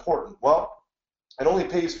 money's not important. Well, it only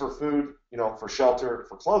pays for food, for shelter,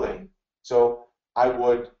 for clothing. So I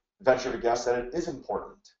would venture to guess that it is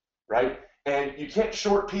important, right? And you can't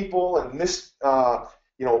short people and miss,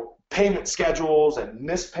 payment schedules and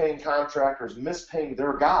mispaying contractors, mispaying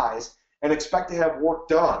their guys, and expect to have work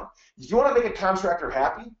done. If you want to make a contractor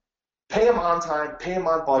happy, pay them on time, pay them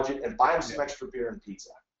on budget, and buy them some extra beer and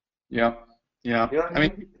pizza. Yeah. Yeah. You know what I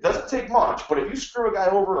mean? It doesn't take much, but if you screw a guy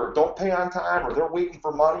over or don't pay on time or they're waiting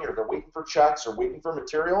for money or they're waiting for checks or waiting for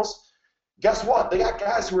materials, guess what? They got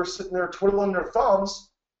guys who are sitting there twiddling their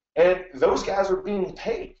thumbs, and those guys are being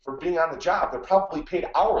paid for being on the job. They're probably paid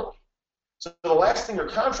hourly. So the last thing your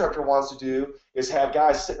contractor wants to do is have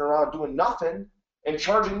guys sitting around doing nothing and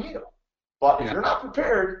charging you. But if you're not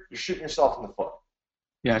prepared, you're shooting yourself in the foot.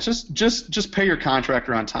 Yeah, just pay your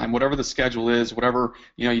contractor on time, whatever the schedule is, whatever,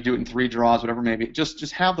 you do it in 3 draws, whatever maybe.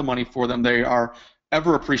 Just have the money for them. They are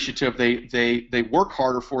ever appreciative. They work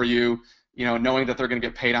harder for you, knowing that they're going to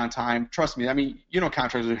get paid on time. Trust me, I mean,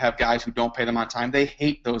 contractors who have guys who don't pay them on time. They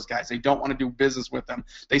hate those guys. They don't want to do business with them.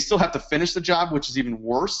 They still have to finish the job, which is even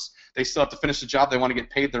worse. They still have to finish the job. They want to get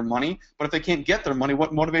paid their money. But if they can't get their money,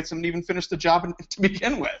 what motivates them to even finish the job to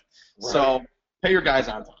begin with? Right. So pay your guys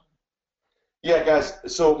on time. Yeah, guys.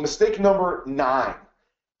 So mistake number 9,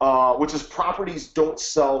 which is properties don't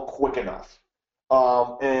sell quick enough.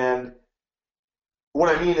 And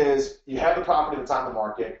what I mean is you have the property that's on the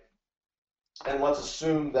market, and let's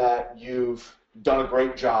assume that you've done a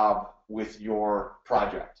great job with your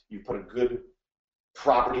project. You put a good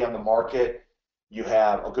property on the market. You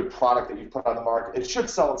have a good product that you've put on the market. It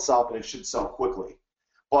should sell itself, and it should sell quickly.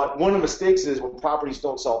 But one of the mistakes is when properties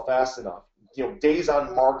don't sell fast enough. Days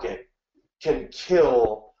on market can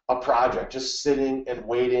kill a project, just sitting and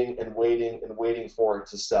waiting and waiting and waiting for it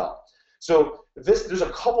to sell. So there's a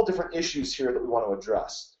couple different issues here that we want to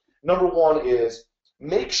address. Number 1 is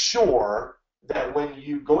make sure that when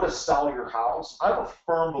you go to sell your house, I'm a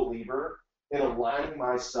firm believer in aligning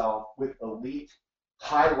myself with elite,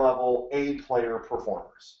 high-level, A-player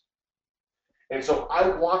performers. And so I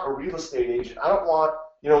want a real estate agent. I don't want,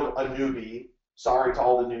 a newbie. Sorry to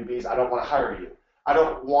all the newbies. I don't want to hire you. I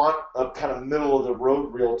don't want a kind of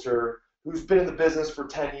middle-of-the-road realtor who's been in the business for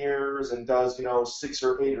 10 years and does, 6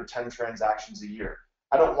 or 8 or 10 transactions a year.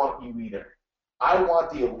 I don't want you either. I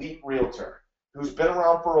want the elite realtor who's been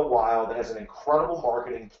around for a while, that has an incredible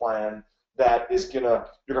marketing plan, that is you're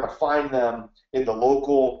gonna find them in the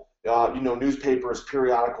local, newspapers,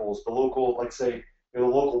 periodicals, the local, like say, the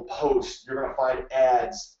local Post. You're gonna find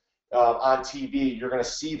ads on TV. You're gonna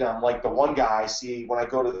see them, like the one guy I see when I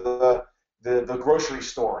go to the grocery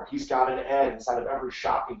store. He's got an ad inside of every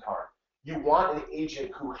shopping cart. You want an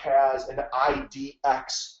agent who has an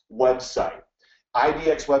IDX website.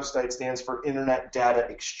 IDX website stands for Internet Data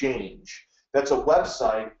Exchange. That's a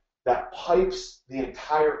website that pipes the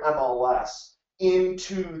entire MLS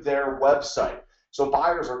into their website. So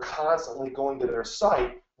buyers are constantly going to their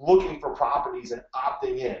site looking for properties and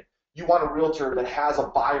opting in. You want a realtor that has a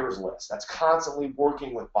buyer's list, that's constantly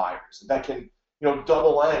working with buyers, that can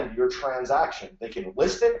double end your transaction. They can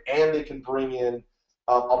list it and they can bring in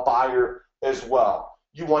a buyer as well.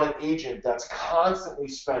 You want an agent that's constantly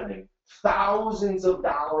spending thousands of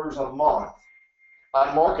dollars a month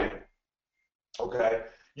on marketing. Okay,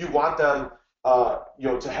 you want them,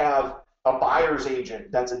 to have a buyer's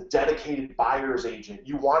agent that's a dedicated buyer's agent.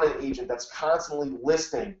 You want an agent that's constantly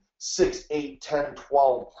listing 6, 8, 10,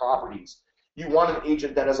 12 properties. You want an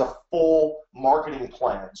agent that has a full marketing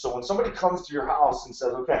plan. So when somebody comes to your house and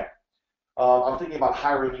says, okay, I'm thinking about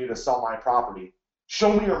hiring you to sell my property,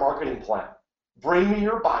 show me your marketing plan. Bring me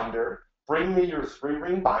your binder, bring me your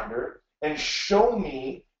 3-ring binder, and show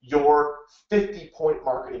me your 50-point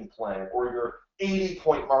marketing plan or your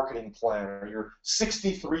 80-point marketing plan or your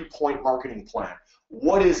 63-point marketing plan.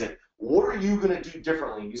 What is it? What are you going to do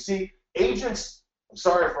differently? You see, agents, I'm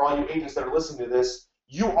sorry for all you agents that are listening to this,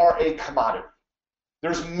 you are a commodity.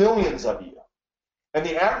 There's millions of you. And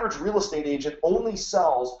the average real estate agent only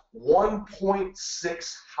sells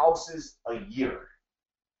 1.6 houses a year.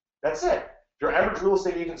 That's it. Your average real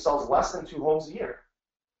estate agent sells less than 2 homes a year.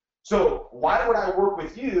 So why would I work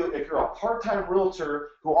with you if you're a part-time realtor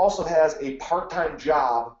who also has a part-time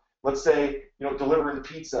job, let's say, delivering the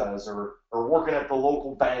pizzas or working at the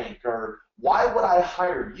local bank, or why would I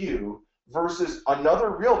hire you versus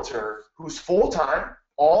another realtor who's full-time,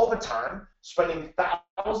 all the time, spending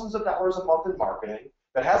thousands of dollars a month in marketing,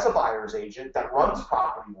 that has a buyer's agent, that runs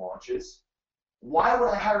property launches? Why would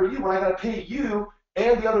I hire you when I got to pay you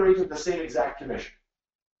and the other agent the same exact commission?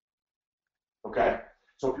 Okay?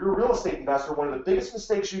 So if you're a real estate investor, one of the biggest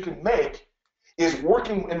mistakes you can make is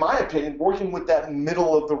working, in my opinion, working with that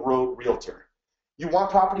middle-of-the-road realtor. You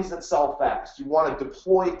want properties that sell fast. You want to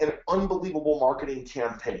deploy an unbelievable marketing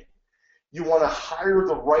campaign. You want to hire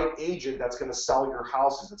the right agent that's going to sell your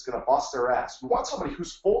houses, that's going to bust their ass. You want somebody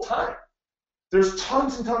who's full-time. There's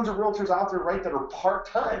tons and tons of realtors out there, right, that are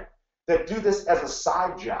part-time, that do this as a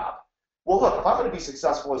side job. Well, look, if I'm going to be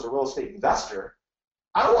successful as a real estate investor,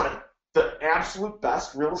 I want the absolute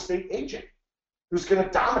best real estate agent who's going to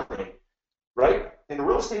dominate, right? And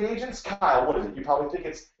real estate agents, Kyle, what is it? You probably think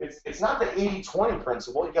it's not the 80-20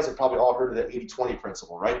 principle. You guys have probably all heard of the 80-20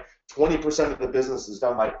 principle, right? 20% of the business is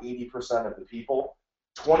done by 80% of the people.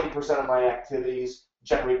 20% of my activities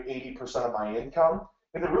generate 80% of my income.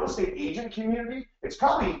 In the real estate agent community, it's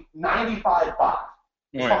probably 95-5.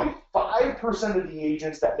 It's probably 5% of the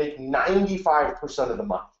agents that make 95% of the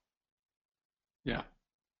money. Yeah.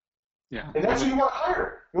 Yeah. And that's who you want to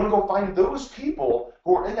hire. You want to go find those people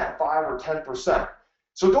who are in that 5 or 10%.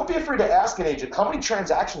 So don't be afraid to ask an agent, how many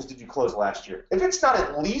transactions did you close last year? If it's not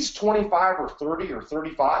at least 25 or 30 or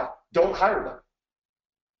 35, don't hire them.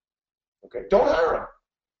 Okay? Don't hire them.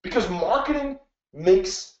 Because marketing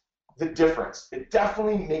makes the difference. It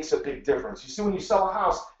definitely makes a big difference. You see, when you sell a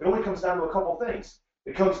house, it only comes down to a couple things.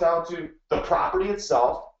 It comes down to the property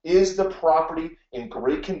itself. Is the property in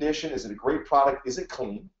great condition? Is it a great product? Is it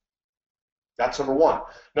clean? That's number one.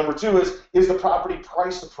 Number two is the property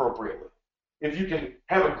priced appropriately? If you can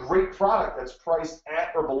have a great product that's priced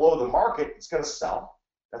at or below the market, it's going to sell.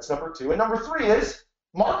 That's number two. And number three is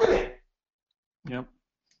marketing. Yep.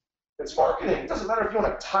 It's marketing. It doesn't matter if you own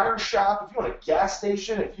a tire shop, if you own a gas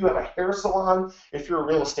station, if you have a hair salon, if you're a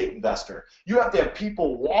real estate investor. You have to have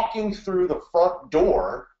people walking through the front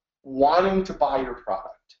door wanting to buy your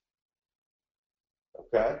product.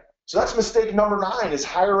 Okay? So that's mistake number 9, is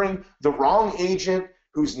hiring the wrong agent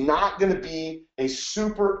who's not going to be a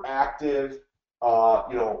super active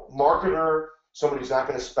marketer, somebody who's not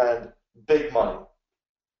going to spend big money.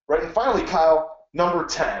 Right? And finally, Kyle, number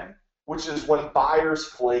 10, which is when buyers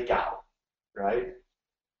flake out, right?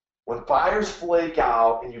 When buyers flake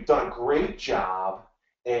out and you've done a great job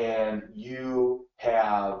and you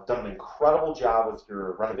have done an incredible job with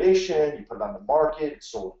your renovation, you put it on the market, it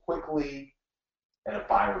sold quickly, and a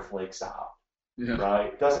buyer flakes out,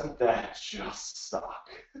 right? Doesn't that just suck?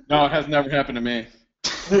 No, it has never happened to me.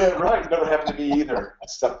 Yeah, right. Never happened to me either,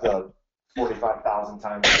 except the 45,000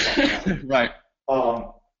 times. Right.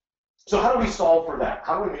 So how do we solve for that?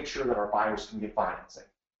 How do we make sure that our buyers can get financing?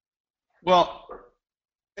 Well,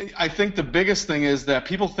 I think the biggest thing is that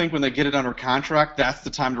people think when they get it under contract, that's the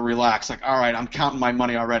time to relax. Like, all right, I'm counting my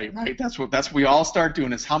money already, right? That's what we all start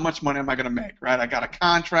doing, is how much money am I going to make, right? I got a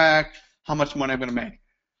contract, how much money am I going to make?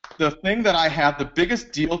 The thing that I have, the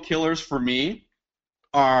biggest deal killers for me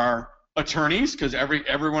are attorneys, because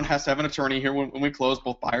everyone has to have an attorney here when we close.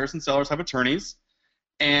 Both buyers and sellers have attorneys,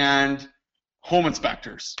 and home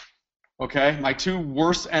inspectors. Okay, my 2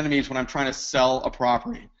 worst enemies when I'm trying to sell a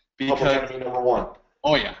property. Public enemy number 1.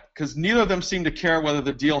 Oh yeah, because neither of them seem to care whether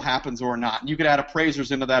the deal happens or not. And you could add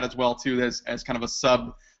appraisers into that as well too, as kind of a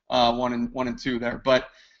sub 1 and 2 there. But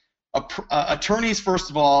attorneys,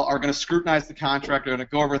 first of all, are going to scrutinize the contract. They're going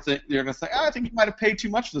to go over they're going to say, I think you might have paid too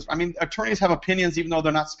much for this. I mean, attorneys have opinions even though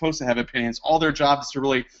they're not supposed to have opinions. All their job is to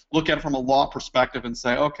really look at it from a law perspective and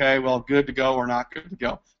say, okay, well, good to go or not good to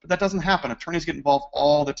go. But that doesn't happen. Attorneys get involved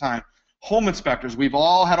all the time. Home inspectors, we've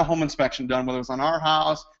all had a home inspection done, whether it was on our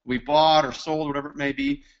house, we bought or sold, whatever it may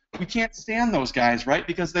be. We can't stand those guys, right?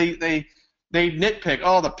 Because they nitpick.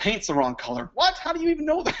 Oh, the paint's the wrong color. What? How do you even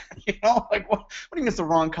know that? Like what do you mean it's the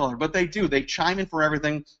wrong color? But they do. They chime in for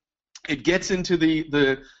everything. It gets into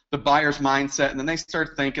the buyer's mindset, and then they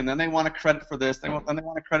start thinking. Then they want a credit for this. Then they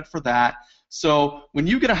want a credit for that. So when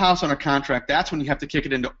you get a house under contract, that's when you have to kick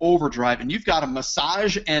it into overdrive, and you've got to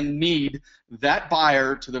massage and knead that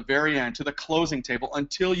buyer to the very end, to the closing table,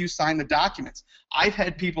 until you sign the documents. I've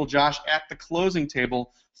had people, Josh, at the closing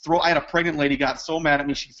table I had a pregnant lady got so mad at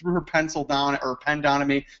me, she threw her pencil down or her pen down at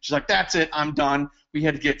me. She's like, that's it, I'm done. We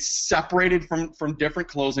had to get separated from different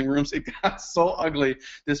closing rooms. It got so ugly.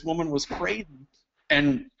 This woman was crazy.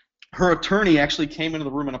 And her attorney actually came into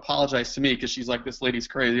the room and apologized to me because she's like, this lady's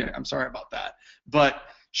crazy. I'm sorry about that. But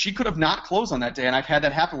she could have not closed on that day, and I've had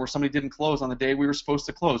that happen where somebody didn't close on the day we were supposed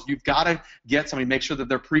to close. You've got to get somebody, make sure that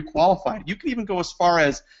they're pre-qualified. You can even go as far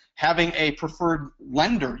as having a preferred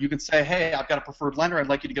lender. You can say, hey, I've got a preferred lender. I'd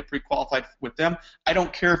like you to get pre-qualified with them. I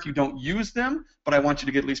don't care if you don't use them, but I want you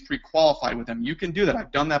to get at least pre-qualified with them. You can do that.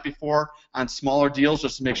 I've done that before on smaller deals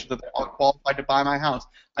just to make sure that they're all qualified to buy my house.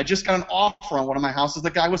 I just got an offer on one of my houses.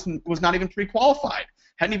 The guy was not even pre-qualified.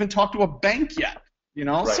 Hadn't even talked to a bank yet.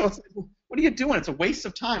 Right. So what are you doing? It's a waste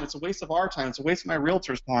of time. It's a waste of our time. It's a waste of my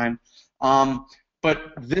realtor's time.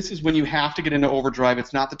 But this is when you have to get into overdrive.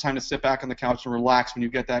 It's not the time to sit back on the couch and relax when you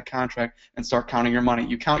get that contract and start counting your money.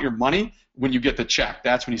 You count your money when you get the check.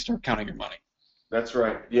 That's when you start counting your money. That's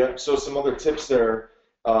right. Yeah. So some other tips there.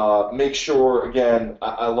 Make sure, again,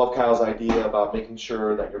 I love Kyle's idea about making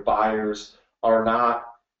sure that your buyers are not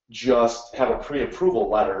just have a pre-approval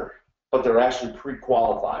letter, but they're actually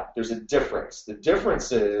pre-qualified. There's a difference. The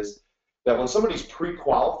difference is that when somebody's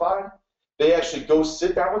pre-qualified, they actually go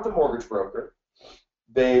sit down with the mortgage broker.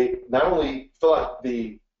 They not only fill out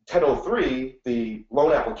the 1003, the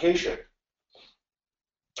loan application,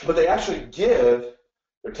 but they actually give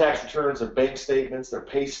their tax returns, their bank statements, their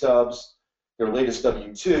pay stubs, their latest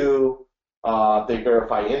W-2, they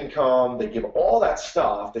verify income, they give all that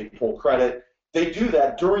stuff, they pull credit. They do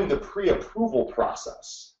that during the pre-approval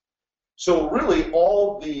process. So really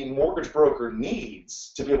all the mortgage broker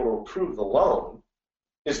needs to be able to approve the loan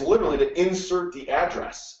is literally to insert the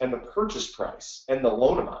address and the purchase price and the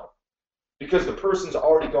loan amount, because the person's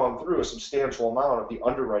already gone through a substantial amount of the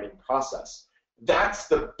underwriting process. That's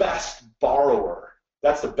the best borrower.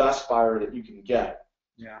 That's the best buyer that you can get.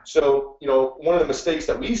 Yeah. So, one of the mistakes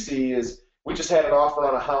that we see is we just had an offer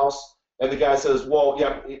on a house, and the guy says, well,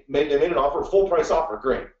 yeah, they made an offer, full price offer,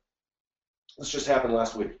 great. This just happened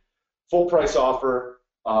last week. Full price offer,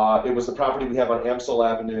 it was the property we have on Amstel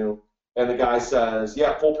Avenue, and the guy says,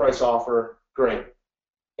 yeah, full price offer, great.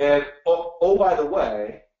 And, oh, by the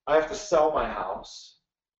way, I have to sell my house,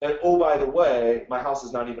 and oh, by the way, my house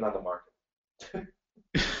is not even on the market.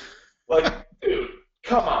 Like, dude,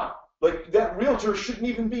 come on. Like, that realtor shouldn't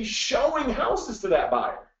even be showing houses to that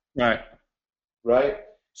buyer. Right. Right?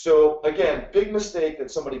 So, again, big mistake that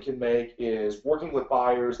somebody can make is working with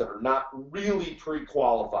buyers that are not really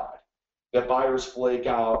pre-qualified, that buyers flake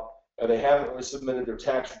out, and they haven't really submitted their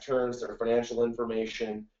tax returns, their financial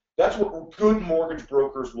information. That's what good mortgage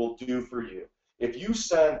brokers will do for you. If you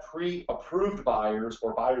send pre-approved buyers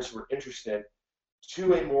or buyers who are interested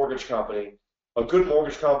to a mortgage company, a good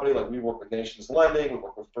mortgage company, like we work with Nations Lending, we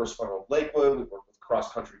work with First Federal Lakewood, we work with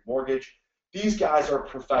Cross Country Mortgage. These guys are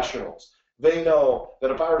professionals. They know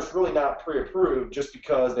that a buyer's really not pre-approved just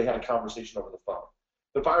because they had a conversation over the phone.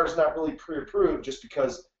 The buyer's not really pre-approved just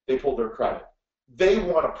because they pulled their credit. They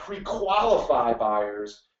want to pre-qualify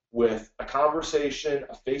buyers with a conversation,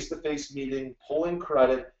 a face-to-face meeting, pulling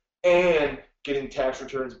credit, and getting tax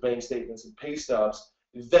returns, bank statements, and pay stubs.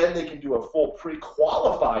 Then they can do a full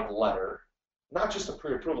pre-qualified letter. Not just a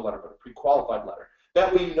pre-approval letter, but a pre-qualified letter.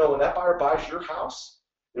 That way you know when that buyer buys your house,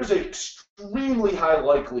 there's an extremely high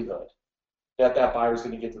likelihood that that buyer is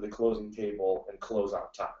going to get to the closing table and close on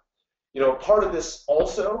time. Part of this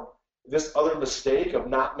also, this other mistake of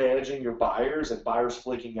not managing your buyers and buyers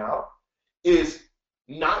flaking out, is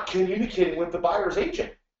not communicating with the buyer's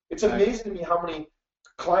agent. It's amazing to me how many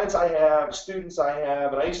clients I have, students I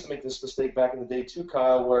have, and I used to make this mistake back in the day too,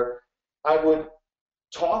 Kyle, where I would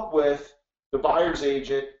talk with the buyer's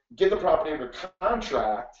agent, get the property under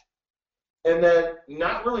contract, and then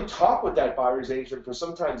not really talk with that buyer's agent for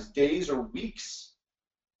sometimes days or weeks.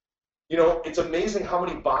 It's amazing how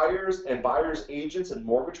many buyers and buyer's agents and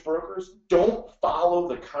mortgage brokers don't follow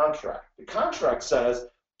the contract. The contract says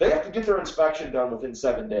they have to get their inspection done within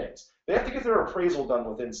 7 days. They have to get their appraisal done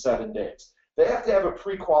within 7 days. They have to have a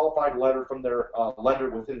pre-qualified letter from their lender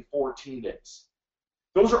within 14 days.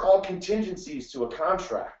 Those are all contingencies to a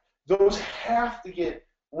contract. Those have to get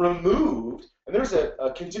removed, and there's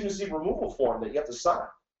a contingency removal form that you have to sign.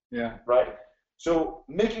 Yeah. Right? So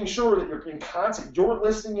making sure that you're in constant, your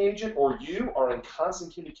listing agent or you are in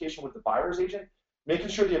constant communication with the buyer's agent, making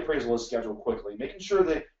sure the appraisal is scheduled quickly, making sure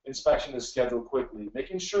the inspection is scheduled quickly,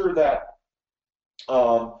 making sure that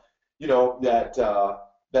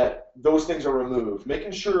that those things are removed,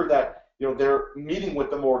 making sure that they're meeting with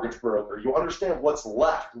the mortgage broker. You understand what's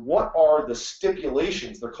left. What are the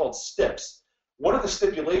stipulations? They're called stips. What are the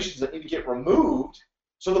stipulations that need to get removed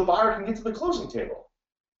so the buyer can get to the closing table?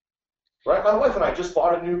 Right? My wife and I just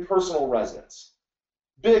bought a new personal residence.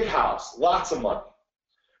 Big house, lots of money.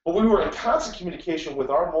 But we were in constant communication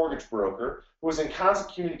with our mortgage broker, who was in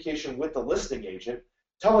constant communication with the listing agent,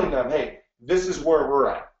 telling them, hey, this is where we're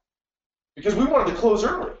at. Because we wanted to close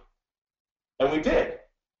early. And we did.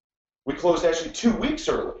 We closed actually 2 weeks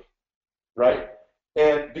early, right?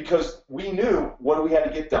 And because we knew what we had to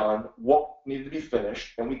get done, what needed to be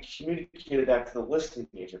finished, and we communicated that to the listing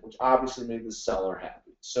agent, which obviously made the seller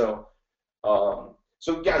happy. So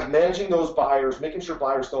guys, managing those buyers, making sure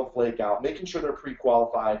buyers don't flake out, making sure they're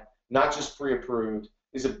pre-qualified, not just pre-approved,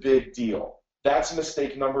 is a big deal. That's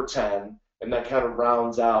mistake number 10, and that kind of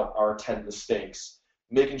rounds out our 10 mistakes.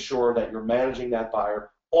 making sure that you're managing that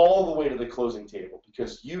buyer all the way to the closing table,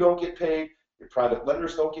 because you don't get paid, your private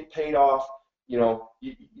lenders don't get paid off. You know,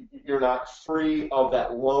 you're not free of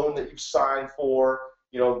that loan that you've signed for.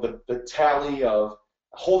 You know, the tally of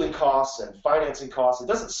holding costs and financing costs, it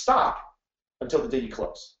doesn't stop until the day you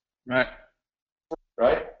close. Right.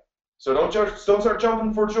 Right? So don't start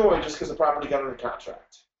jumping for joy just because the property got under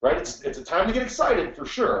contract. Right? It's a time to get excited for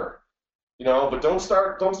sure. You know, but don't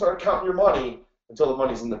start counting your money until the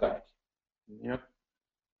money's in the bank. Yep.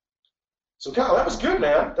 So Kyle, that was good,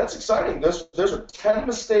 man. That's exciting. There's 10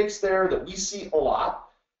 mistakes there that we see a lot.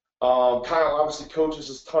 Kyle obviously coaches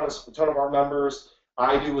a ton of our members.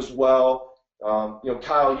 I do as well. You know,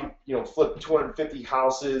 Kyle, you flipped 250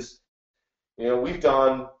 houses. You know, we've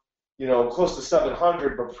done, close to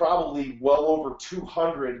 700, but probably well over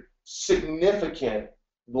 200 significant,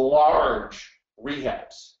 large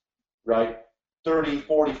rehabs, right? $30,000,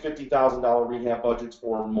 $40,000, $50,000 rehab budgets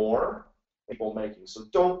or more people making. So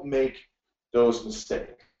don't make those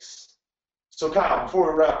mistakes. So Kyle,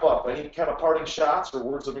 before we wrap up, any kind of parting shots or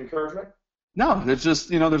words of encouragement? No, there's just,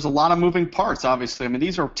 there's a lot of moving parts, obviously. I mean,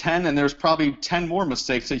 these are 10, and there's probably 10 more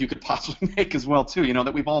mistakes that you could possibly make as well, too,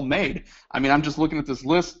 that we've all made. I mean, I'm just looking at this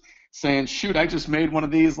list saying, shoot, I just made one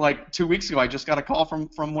of these like 2 weeks ago. I just got a call from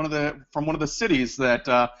one of the cities that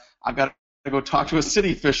I've got to go talk to a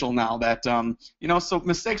city official now that, so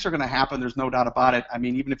mistakes are going to happen. There's no doubt about it. I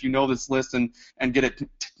mean, even if you know this list and get it,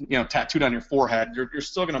 tattooed on your forehead, you're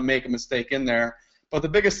still going to make a mistake in there. But the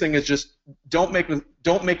biggest thing is just don't make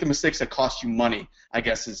the mistakes that cost you money, I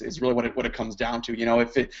guess, is really what it comes down to.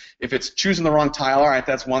 If it's choosing the wrong tile, all right,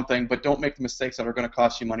 that's one thing, but don't make the mistakes that are going to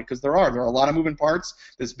cost you money, because there are a lot of moving parts.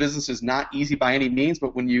 This business is not easy by any means,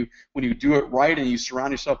 but when you do it right and you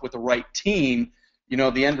surround yourself with the right team,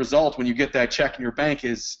 the end result when you get that check in your bank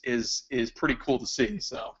is pretty cool to see.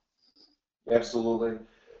 So, absolutely.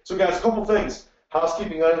 So, guys, a couple things.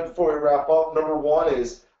 Housekeeping items before we wrap up. Number one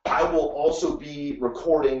is I will also be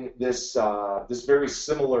recording this very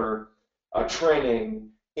similar training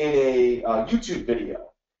in a YouTube video,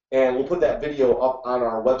 and we'll put that video up on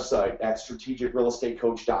our website at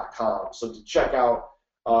strategicrealestatecoach.com. So to check out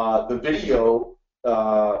the video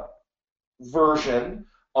version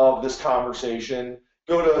of this conversation,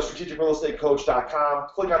 go to strategicrealestatecoach.com,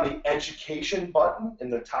 click on the education button in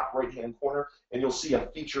the top right-hand corner, and you'll see a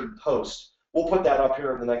featured post. We'll put that up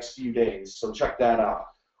here in the next few days, so check that out.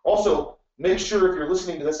 Also, make sure if you're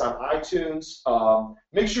listening to this on iTunes,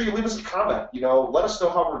 make sure you leave us a comment. Let us know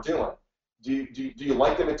how we're doing. Do you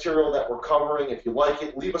like the material that we're covering? If you like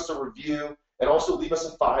it, leave us a review, and also leave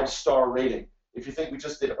us a 5-star rating. If you think we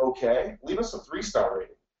just did okay, leave us a 3-star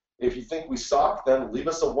rating. If you think we suck, then leave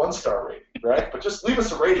us a 1-star rating, right? But just leave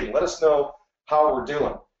us a rating. Let us know how we're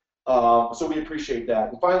doing. So we appreciate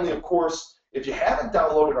that. And finally, of course, if you haven't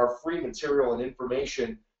downloaded our free material and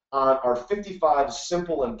information on our 55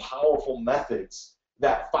 simple and powerful methods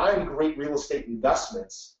that find great real estate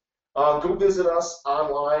investments, go visit us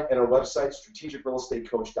online at our website,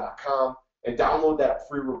 strategicrealestatecoach.com, and download that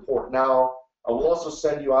free report now. We'll also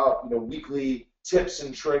send you out weekly tips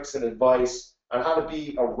and tricks and advice on how to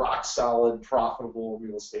be a rock-solid, profitable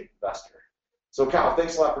real estate investor. So, Kyle,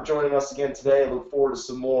 thanks a lot for joining us again today. I look forward to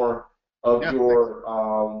some more of your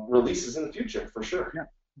releases in the future, for sure. Yeah.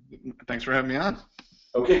 Thanks for having me on.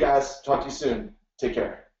 Okay, guys. Talk to you soon. Take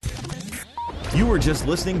care. You were just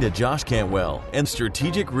listening to Josh Cantwell and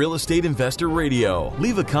Strategic Real Estate Investor Radio.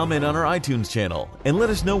 Leave a comment on our iTunes channel and let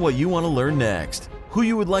us know what you want to learn next, who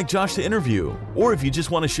you would like Josh to interview, or if you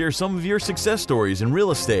just want to share some of your success stories in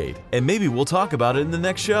real estate, and maybe we'll talk about it in the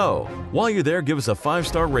next show. While you're there, give us a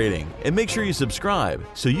 5-star rating and make sure you subscribe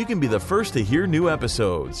so you can be the first to hear new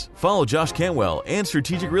episodes. Follow Josh Cantwell and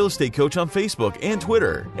Strategic Real Estate Coach on Facebook and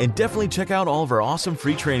Twitter, and definitely check out all of our awesome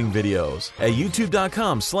free training videos at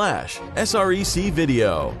youtube.com/SREC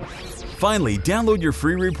video. Finally, download your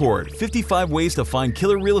free report, 55 Ways to Find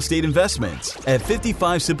Killer Real Estate Investments, at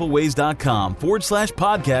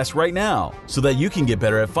 55simpleways.com/podcast right now, so that you can get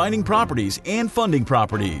better at finding properties and funding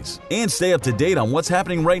properties, and stay up to date on what's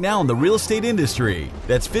happening right now in the real estate industry.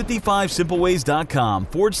 That's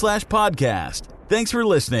 55simpleways.com/podcast. Thanks for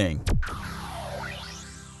listening.